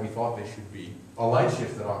quite what we thought they should be, or light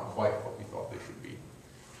shifts that aren't quite what we thought they should be,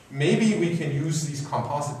 maybe we can use these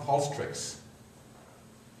composite pulse tricks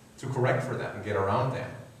to correct for that and get around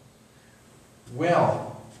that.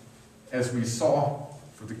 Well, as we saw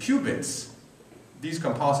for the qubits, these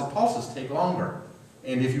composite pulses take longer.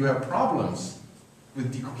 And if you have problems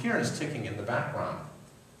with decoherence ticking in the background,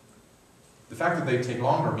 the fact that they take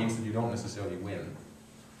longer means that you don't necessarily win.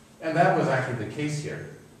 And that was actually the case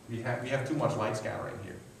here. We have too much light scattering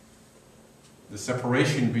here. The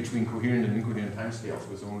separation between coherent and incoherent timescales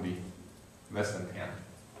was only less than 10.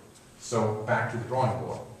 So back to the drawing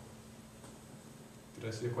board. Did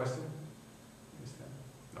I see a question?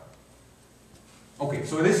 No. Okay,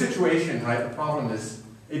 so in this situation, right, the problem is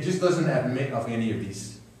it just doesn't admit of any of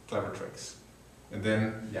these clever tricks. And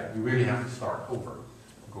then, yeah, we really have to start over.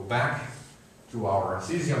 Go back to our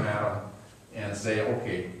cesium atom and say,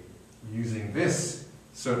 okay, using this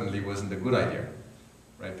certainly wasn't a good idea,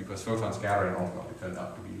 right? Because photon scattering ultimately turned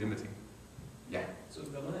out to be limiting. Yeah. So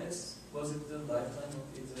gamma S, was it the lifetime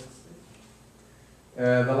of the exact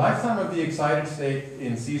state? The lifetime of the excited state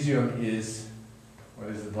in cesium is, what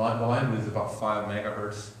is it? The line is about 5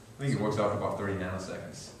 megahertz. I think it works out to about 30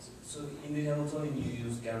 nanoseconds. So in the Hamiltonian you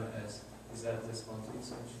use gamma S. Is that the spontaneity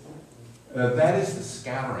essentially? That is the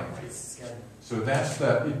scattering rate. It's scattering. So that's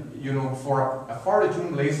the, you know, for a far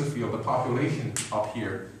tuned laser field, the population up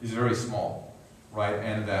here is very small, right?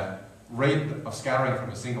 And the rate of scattering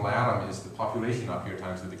from a single atom is the population up here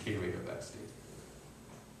times the decay rate of that state.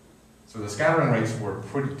 So the scattering rates were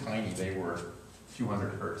pretty tiny. They were a few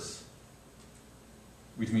hundred hertz,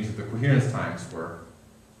 which means that the coherence times were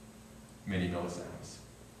many milliseconds.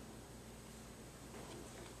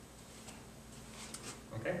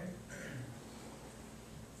 Okay?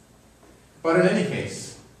 But in any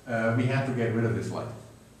case, we had to get rid of this light.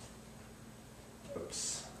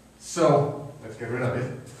 Oops. So let's get rid of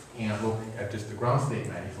it and look at just the ground state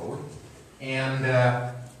manifold. And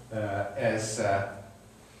as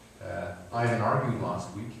Ivan argued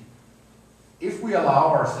last week, if we allow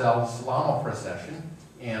ourselves Lama precession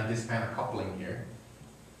and this kind of coupling here,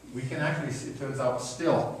 we can actually, it turns out,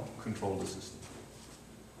 still control the system.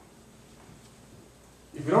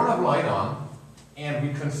 If we don't have light on, and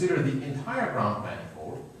we consider the entire ground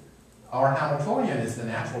manifold, our Hamiltonian is the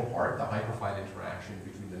natural part, the hyperfine interaction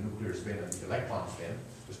between the nuclear spin and the electron spin.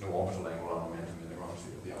 There's no orbital angular momentum in the ground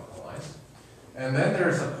state of the alkalis. And then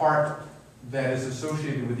there's a part that is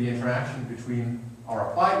associated with the interaction between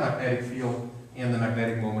our applied magnetic field and the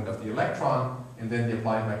magnetic moment of the electron, and then the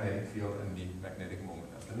applied magnetic field and the magnetic moment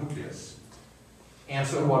of the nucleus. And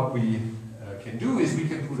so what we can do is we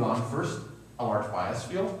can put on first a large bias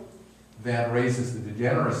field that raises the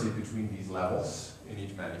degeneracy between these levels in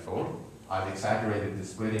each manifold. I've exaggerated the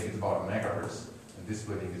splitting, it's about 1 megahertz, and this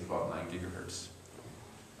splitting is about 9 gigahertz.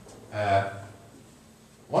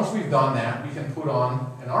 Once we've done that, we can put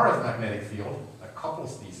on an RF magnetic field that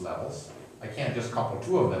couples these levels. I can't just couple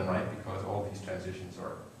 2 of them, right, because all these transitions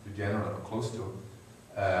are degenerate or close to.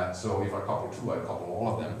 So if I couple 2, I couple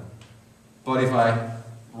all of them. But if I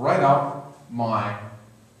write out my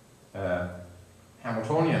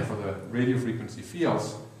Hamiltonian for the radio frequency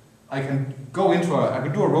fields, I can go into I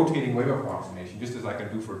can do a rotating wave approximation, just as I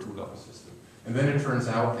can do for a 2-level system. And then it turns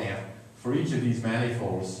out that for each of these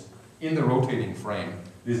manifolds in the rotating frame,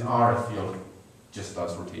 this RF field just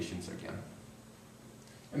does rotations again.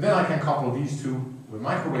 And then I can couple these two with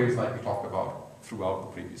microwaves like we talked about throughout the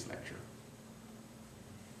previous lecture.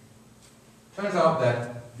 Turns out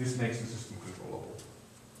that this makes the system controllable.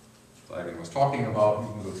 So Ivan was talking about, you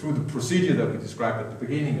can go through the procedure that we described at the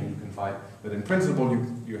beginning, and you can find that in principle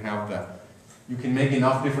you can make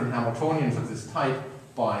enough different Hamiltonians of this type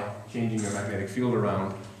by changing your magnetic field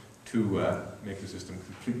around to make the system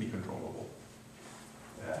completely controllable.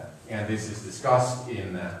 And this is discussed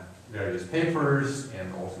in various papers,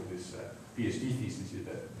 and also this PhD thesis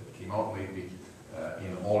that came out lately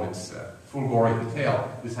in all its full gory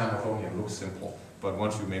detail. This Hamiltonian looks simple, but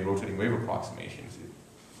once you make rotating wave approximations,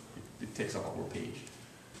 it takes up a whole page.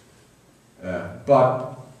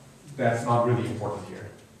 But that's not really important here.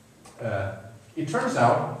 It turns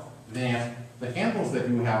out that the handles that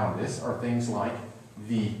you have on this are things like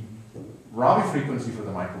the Rabi frequency for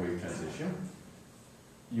the microwave transition.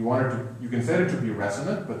 You can set it to be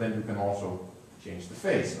resonant, but then you can also change the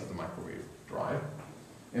phase of the microwave drive.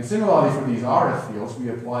 And similarly for these RF fields, we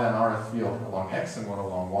apply an RF field along X and one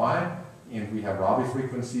along Y, and we have Rabi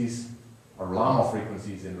frequencies, or Lama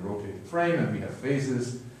frequencies in the rotated frame, and we have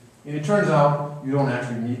phases. And it turns out you don't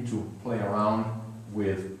actually need to play around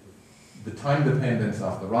with the time dependence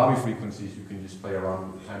of the Rabi frequencies. You can just play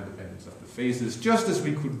around with the time dependence of the phases, just as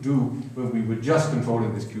we could do when we were just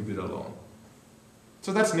controlling this qubit alone.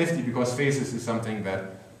 So that's nifty, because phases is something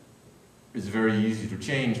that is very easy to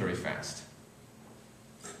change very fast.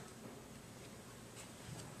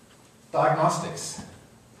 Diagnostics.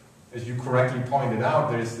 As you correctly pointed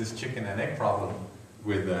out, there's this chicken and egg problem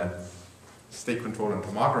with state control and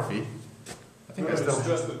tomography. I think It's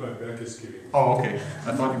just that my back is giving. Oh, okay.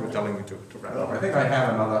 I thought you were telling me to wrap up. I think I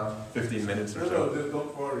have another 15 minutes or so. No,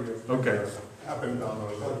 don't worry. You have to Okay. up and down or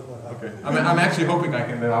that. Okay. I'm actually hoping I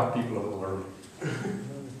can let out people a little early.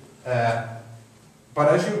 But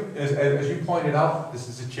as you pointed out, this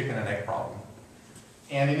is a chicken and egg problem.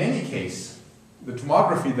 And in any case, the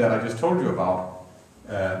tomography that I just told you about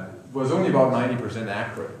was only about 90%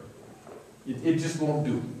 accurate. It just won't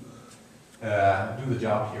do the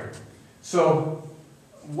job here. So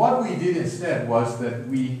what we did instead was that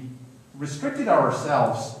we restricted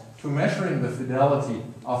ourselves to measuring the fidelity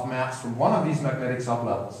of maps from one of these magnetic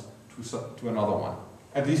sublevels to another one,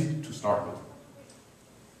 at least to start with.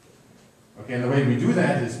 Okay, and the way we do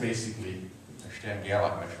that is basically a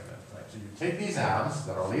Stern-Gerlach measurement. Right? So you take these atoms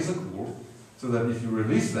that are laser cooled, so that if you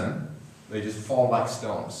release them, they just fall like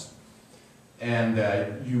stones. And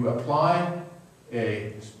you apply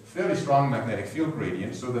a fairly strong magnetic field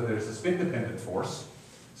gradient so that there's a spin-dependent force,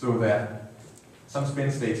 so that some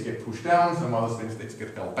spin states get pushed down, some other spin states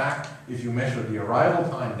get held back. If you measure the arrival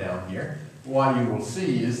time down here, what you will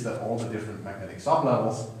see is that all the different magnetic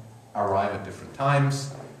sublevels arrive at different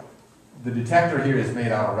times. The detector here is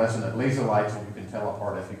made out of resonant laser light, so you can tell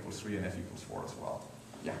apart f equals 3 and f equals 4 as well.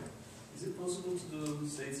 Yeah? Is it possible to do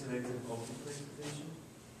state-selective optical interpretation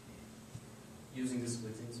using the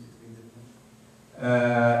splittings between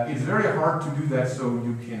different? It's very hard to do that so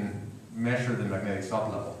you can measure the magnetic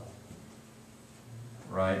sublevel,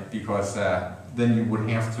 right? Because then you would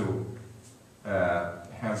have to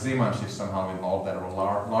have Zeeman shifts somehow involved that are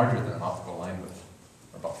larger than an optical line width,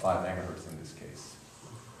 about 5 megahertz in this case.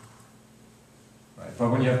 Right?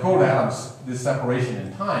 But when you have cold atoms, this separation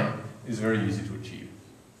in time is very easy to achieve.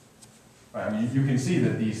 Right? I mean, you can see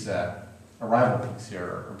that these arrival peaks here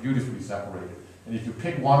are beautifully separated. And if you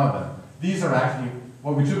pick one of them, these are actually,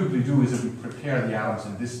 what we typically do is that we prepare the atoms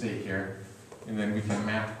in this state here, and then we can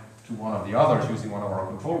map to one of the others using one of our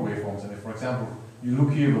control waveforms. And if, for example, you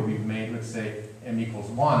look here where we've made, let's say, m equals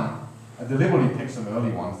 1, I deliberately picked some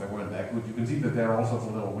early ones that weren't that good. You can see that there are all sorts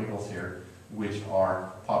of little wiggles here, which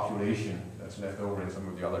are population that's left over in some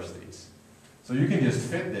of the other states. So you can just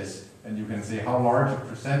fit this, and you can say how large a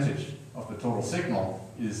percentage of the total signal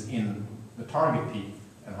is in the target peak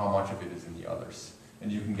and how much of it is in the others.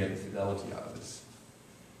 And you can get the fidelity out of this.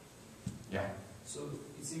 Yeah? So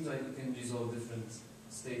it seems like you can resolve different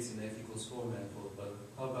states in f equals 4 manifold, but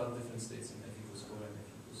how about different states in f equals 4 and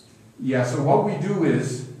f equals 3? Yeah, so what we do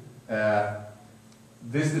is,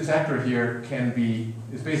 this detector here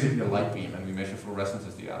is basically a light beam, and we measure fluorescence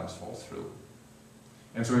as the atoms fall through.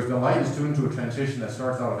 And so if the light is tuned to a transition that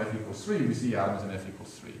starts out at f equals 3, we see atoms in f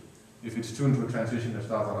equals 3. If it's tuned to a transition that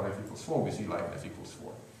starts out at f equals 4, we see light in f equals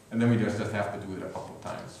 4. And then we just have to do it a couple of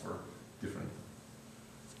times for different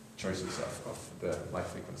choices of the light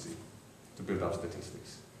frequency to build up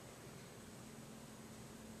statistics.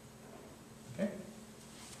 Okay?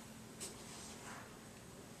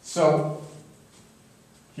 So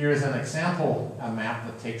here is an example, a map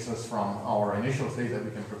that takes us from our initial state that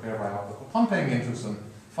we can prepare by optical pumping into some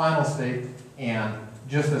final state. And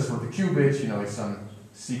just as for the qubits, it's some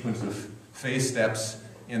sequence of phase steps,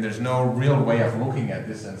 and there's no real way of looking at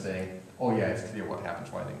this and saying, oh yeah, it's clear what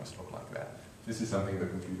happens, why they must look like that. This is something the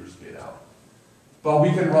computers spit out. But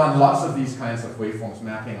we can run lots of these kinds of waveforms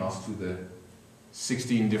mapping us to the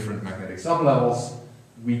 16 different magnetic sublevels.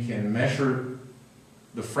 We can measure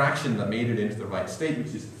the fraction that made it into the right state,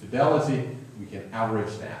 which is the fidelity. We can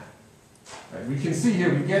average that. Right? We can see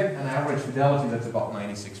here we get an average fidelity that's about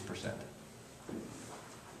 96%.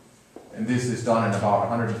 And this is done in about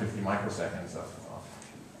 150 microseconds of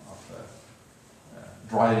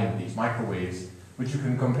driving these microwaves, which you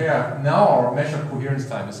can compare. Now our measured coherence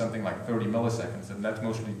time is something like 30 milliseconds, and that's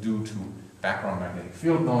mostly due to background magnetic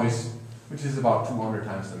field noise, which is about 200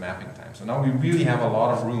 times the mapping time. So now we really have a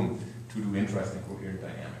lot of room to do interesting coherent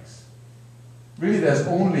dynamics. Really, there's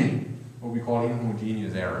only what we call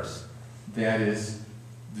inhomogeneous errors. That is,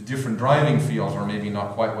 the different driving fields are maybe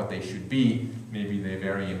not quite what they should be. Maybe they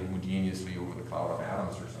vary inhomogeneously over the cloud of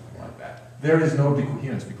atoms or something like that. There is no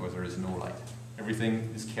decoherence because there is no light. Everything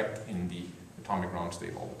is kept in the atomic ground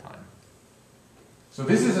state all the time. So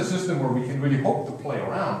this is a system where we can really hope to play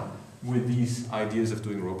around with these ideas of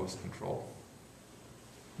doing robust control.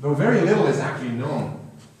 Though very little is actually known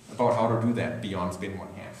about how to do that beyond spin 1/2.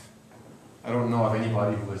 I don't know of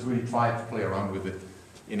anybody who has really tried to play around with it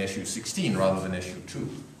in issue 16 rather than issue 2.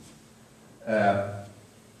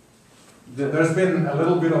 There's been a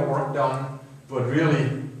little bit of work done, but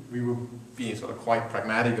really we were being sort of quite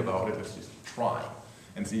pragmatic about it. Let's just try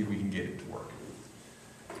and see if we can get it to work.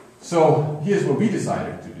 So here's what we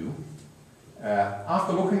decided to do.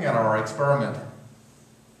 After looking at our experiment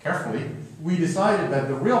carefully, we decided that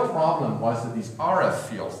the real problem was that these RF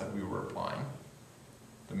fields that we were applying,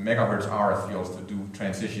 the megahertz RF fields to do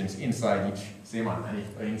transitions inside each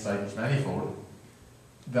inside each manifold,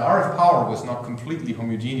 the RF power was not completely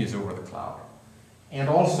homogeneous over the cloud. And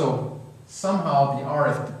also, somehow the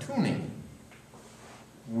RF detuning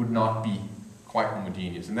would not be quite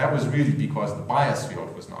homogeneous. And that was really because the bias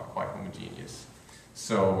field was not quite homogeneous.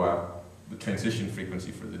 So the transition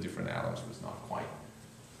frequency for the different atoms was not quite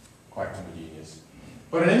homogeneous.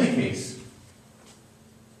 But in any case,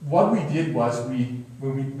 what we did was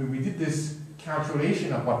when we did this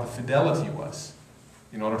calculation of what the fidelity was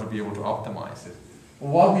in order to be able to optimize it,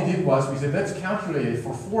 what we did was we said, let's calculate it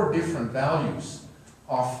for 4 different values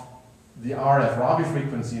of the RF Rabi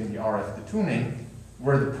frequency and the RF detuning,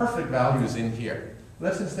 where the perfect value is in here.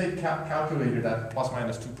 Let's instead calculate it at plus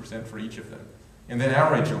minus 2% for each of them, and then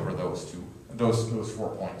average over those 4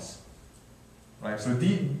 points. Right? So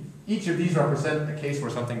each of these represent a case where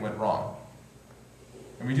something went wrong.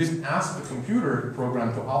 And we just ask the computer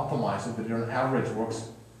program to optimize so that your average works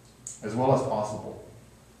as well as possible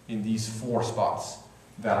in these 4 spots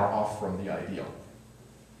that are off from the ideal.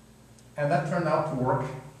 And that turned out to work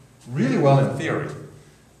really well in theory,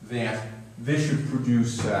 that this should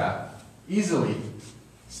produce easily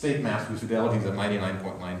state maps with fidelities of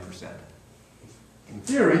 99.9%. In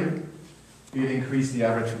theory, it increased the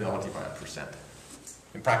average fidelity by 1%.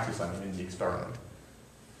 In practice, I mean in the experiment.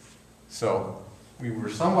 So we were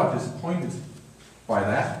somewhat disappointed by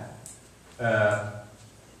that.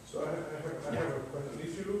 So I have a question.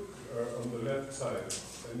 If you look on the left side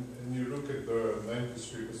and you look at the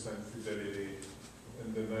 93% fidelity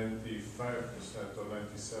and the 95% or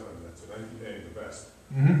 97, that's a 98 the best.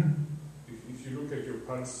 Mm-hmm. If you look at your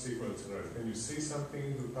pulse sequence, can you see something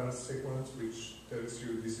in the pulse sequence which tells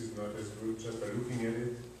you this is not as good just by looking at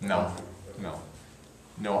it? No, no.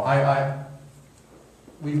 No,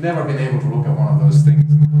 we've never been able to look at one of those things.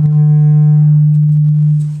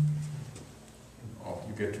 Oh,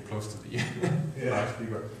 you get too close to the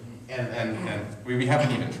loudspeaker. And we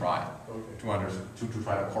haven't even tried to try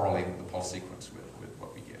to correlate the pulse sequence with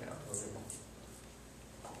what we get out.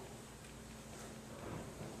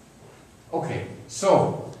 Okay,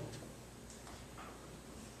 so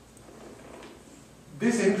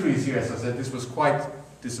this increase here, as I said, this was quite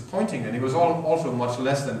disappointing, and it was also much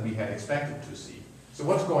less than we had expected to see. So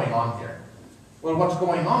what's going on here? Well, what's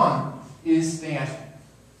going on is that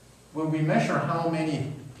when we measure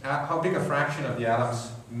how big a fraction of the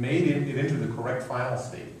atoms made it into the correct final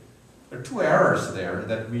state, there are 2 errors there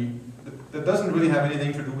that doesn't really have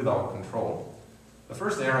anything to do with our control. The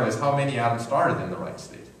first error is how many atoms started in the right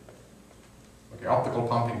state. Okay, optical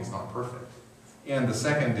pumping is not perfect. And the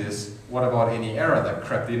second is, what about any error that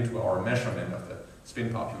crept into our measurement of the spin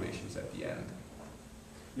populations at the end?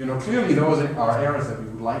 You know, clearly those are errors that we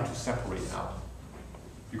would like to separate out,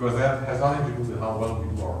 because that has nothing to do with how well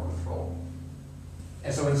we do our control.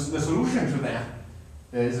 And so the solution to that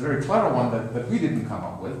is a very clever one that we didn't come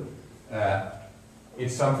up with.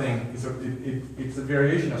 It's a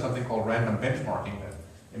variation of something called random benchmarking that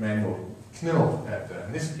Emmanuel Knill at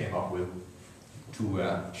NIST came up with to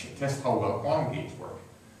test how well quantum gates work.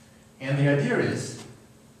 And the idea is,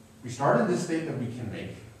 we start in this state that we can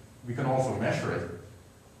make. We can also measure it,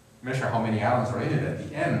 measure how many atoms are in it at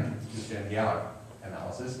the end, using the Gallagher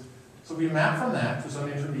analysis. So we map from that to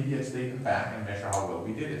some intermediate state and back and measure how well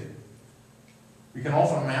we did it. We can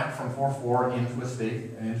also map from 4,4 into a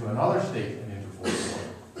state and into another state and into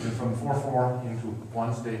 4,4. And from 4,4 into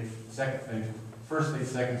one state, into first state,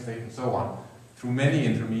 second state, and so on, through many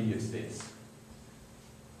intermediate states.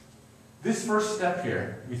 This first step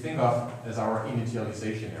here, we think of as our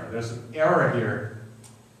initialization error. There's an error here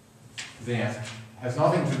that has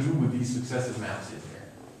nothing to do with these successive maps in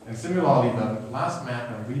here. And similarly, the last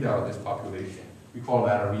map and readout of this population, we call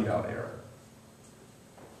that a readout error.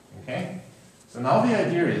 Okay? So now the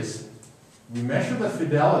idea is, we measure the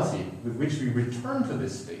fidelity with which we return to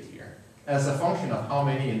this state here as a function of how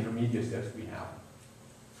many intermediate steps we have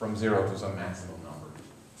from 0 to some maximum number.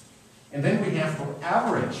 And then we have to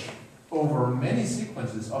average over many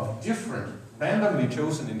sequences of different randomly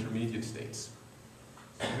chosen intermediate states.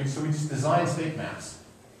 So we just design state maps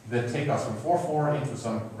that take us from 4,4 into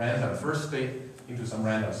some random first state, into some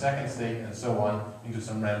random second state, and so on, into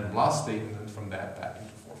some random last state, and then from that back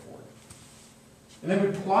into 4,4. And then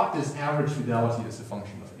we plot this average fidelity as a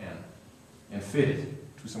function of n, and fit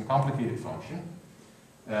it to some complicated function.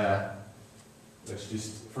 Let's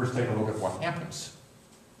just first take a look at what happens.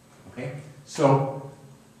 Okay? So,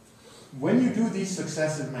 when you do these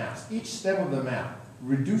successive maps, each step of the map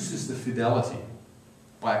reduces the fidelity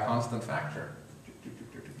by a constant factor.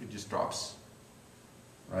 It just drops,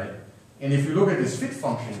 right? And if you look at this fit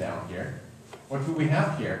function down here, what do we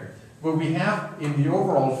have here? Well, we have in the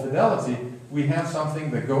overall fidelity, we have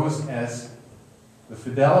something that goes as the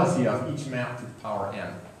fidelity of each map to the power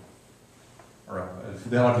n, or a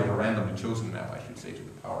fidelity of a randomly chosen map, I should say, to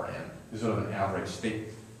the power n. This is sort of an average state.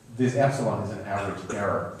 This epsilon is an average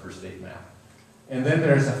error per state map. And then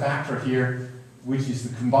there's a factor here which is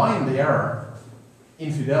to combine the error,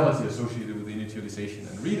 infidelity associated with initialization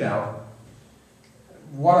and readout.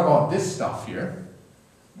 What about this stuff here?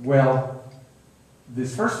 Well,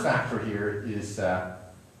 this first factor here is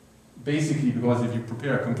basically because if you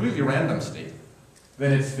prepare a completely random state,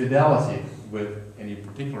 then its fidelity with any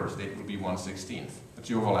particular state will be 1/16. That's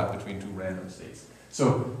the overlap between two random states.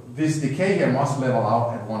 So this decay here must level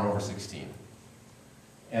out at 1/16.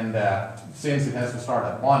 And since it has to start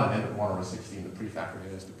at 1 and end at 1/16, the prefactor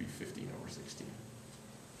here has to be 15/16.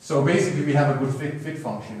 So basically we have a good fit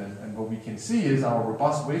function, and what we can see is our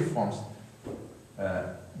robust waveforms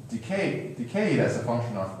decayed as a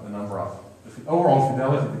function of the number of, the overall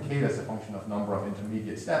fidelity decayed as a function of number of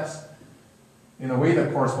intermediate steps in a way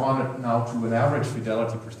that corresponded now to an average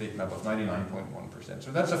fidelity per state map of 99.1%.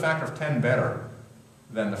 So that's a factor of 10 better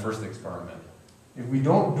than the first experiment. If we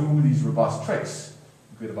don't do these robust tricks,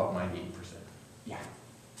 we get about 98%. Yeah.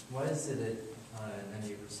 Why is it at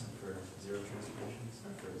 98% for zero transformations,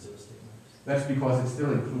 not for zero state maps? That's because it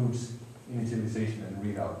still includes initialization and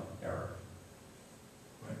readout error.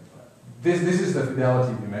 This is the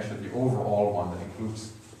fidelity we measured, the overall one that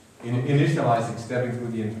includes initializing, stepping through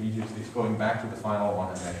the intermediate states, going back to the final one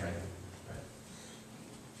and measuring it.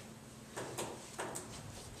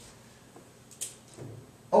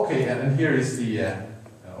 Okay, and here is the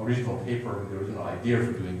original paper, the original idea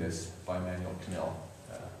for doing this by Manuel Knill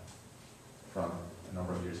from a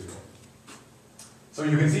number of years ago. So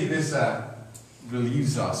you can see this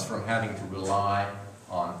relieves us from having to rely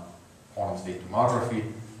on quantum state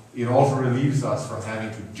tomography. It also relieves us from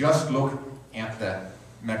having to just look at the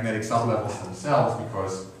magnetic sublevels themselves,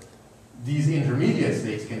 because these intermediate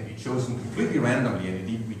states can be chosen completely randomly, and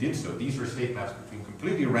indeed we did so. These are state maps between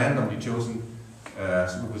completely randomly chosen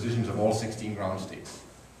superpositions of all 16 ground states.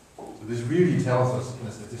 So this really tells us, in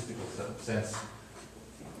a statistical sense,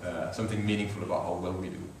 something meaningful about how well we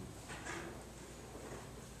do.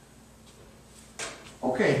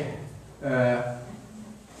 Okay,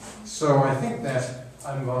 so I think that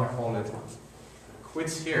I'm going to call it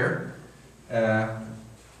quits here.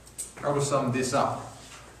 I will sum this up.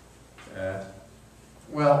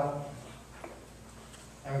 Well,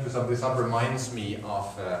 having to sum this up reminds me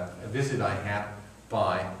of a visit I had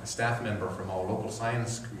by a staff member from our local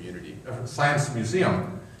science community, science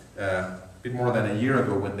museum, a bit more than a year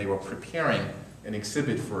ago, when they were preparing an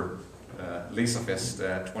exhibit for Laserfest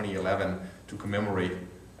 2011 to commemorate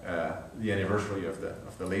the anniversary of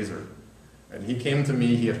the laser. And he came to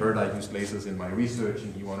me, he had heard I used lasers in my research,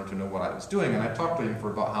 and he wanted to know what I was doing, and I talked to him for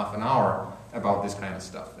about half an hour about this kind of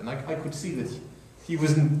stuff. And I could see that he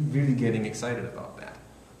wasn't really getting excited about that,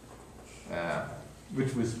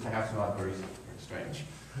 which was perhaps not very strange.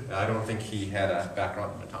 I don't think he had a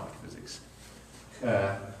background in atomic physics.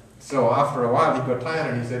 So after a while he got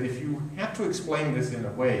tired, and he said, if you had to explain this in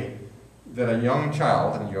a way that a young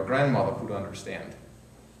child and your grandmother could understand,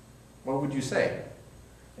 what would you say?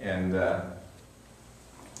 And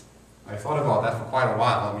I thought about that for quite a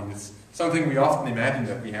while. I mean, it's something we often imagine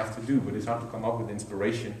that we have to do, but it's hard to come up with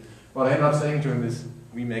inspiration. What I ended up saying to him is,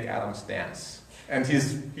 we make atoms dance. And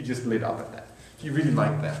he just lit up at that. He really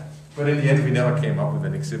liked that. But in the end, we never came up with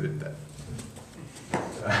an exhibit that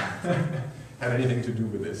had anything to do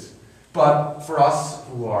with this. But for us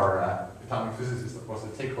who are atomic physicists, of course,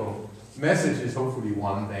 the take-home message is hopefully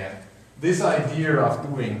one that this idea of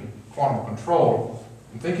doing quantum control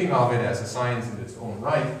and thinking of it as a science in its own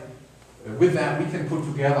right, with that we can put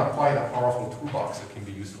together quite a powerful toolbox that can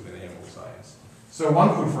be useful in AMO science. So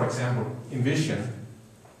one could, for example, envision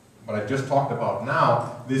what I just talked about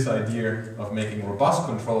now, this idea of making robust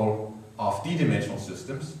control of d-dimensional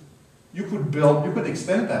systems. You could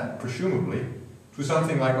extend that, presumably, to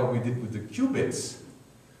something like what we did with the qubits,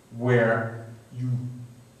 where you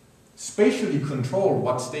spatially control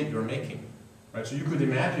what state you're making. Right? So you could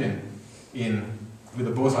imagine with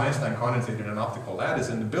a Bose-Einstein condensator and an optical lattice,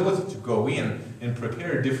 an ability to go in and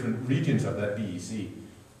prepare different regions of that BEC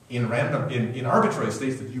in arbitrary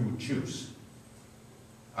states that you would choose.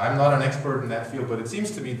 I'm not an expert in that field, but it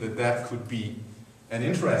seems to me that that could be an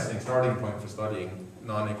interesting starting point for studying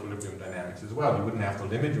non-equilibrium dynamics as well. You wouldn't have to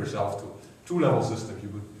limit yourself to two-level systems. You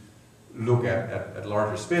would look at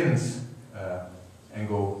larger spins and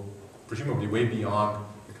go presumably way beyond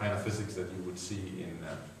the kind of physics that you would see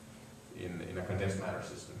in a condensed matter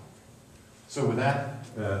system. So with that,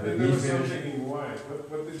 there was something in white.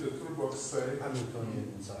 What did the toolbox say?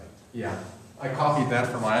 Hamiltonian inside. Yeah, I copied that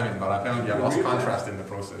from Ivan, but apparently I lost contrast in the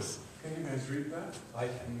process. Can you guys read that?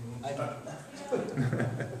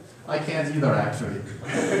 I can't either, actually.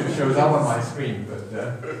 It shows up on my screen, but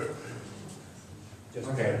Just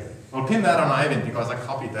Okay, I'll pin that on Ivan because I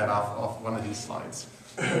copied that off one of these slides.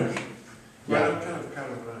 Well,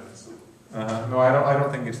 kind of nice. No, I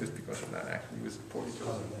don't think it's just because of that, actually, it was poorly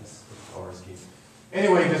chosen.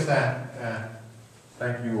 Anyway, just that,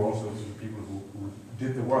 thank you also to the people who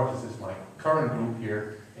did the work. This is my current group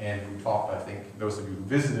here, and who talked, I think, those of you who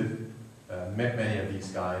visited, met many of these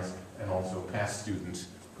guys, and also past students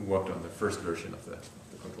who worked on the first version of the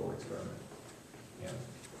control experiment. Yeah.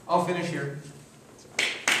 I'll finish here.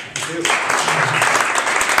 Thank you.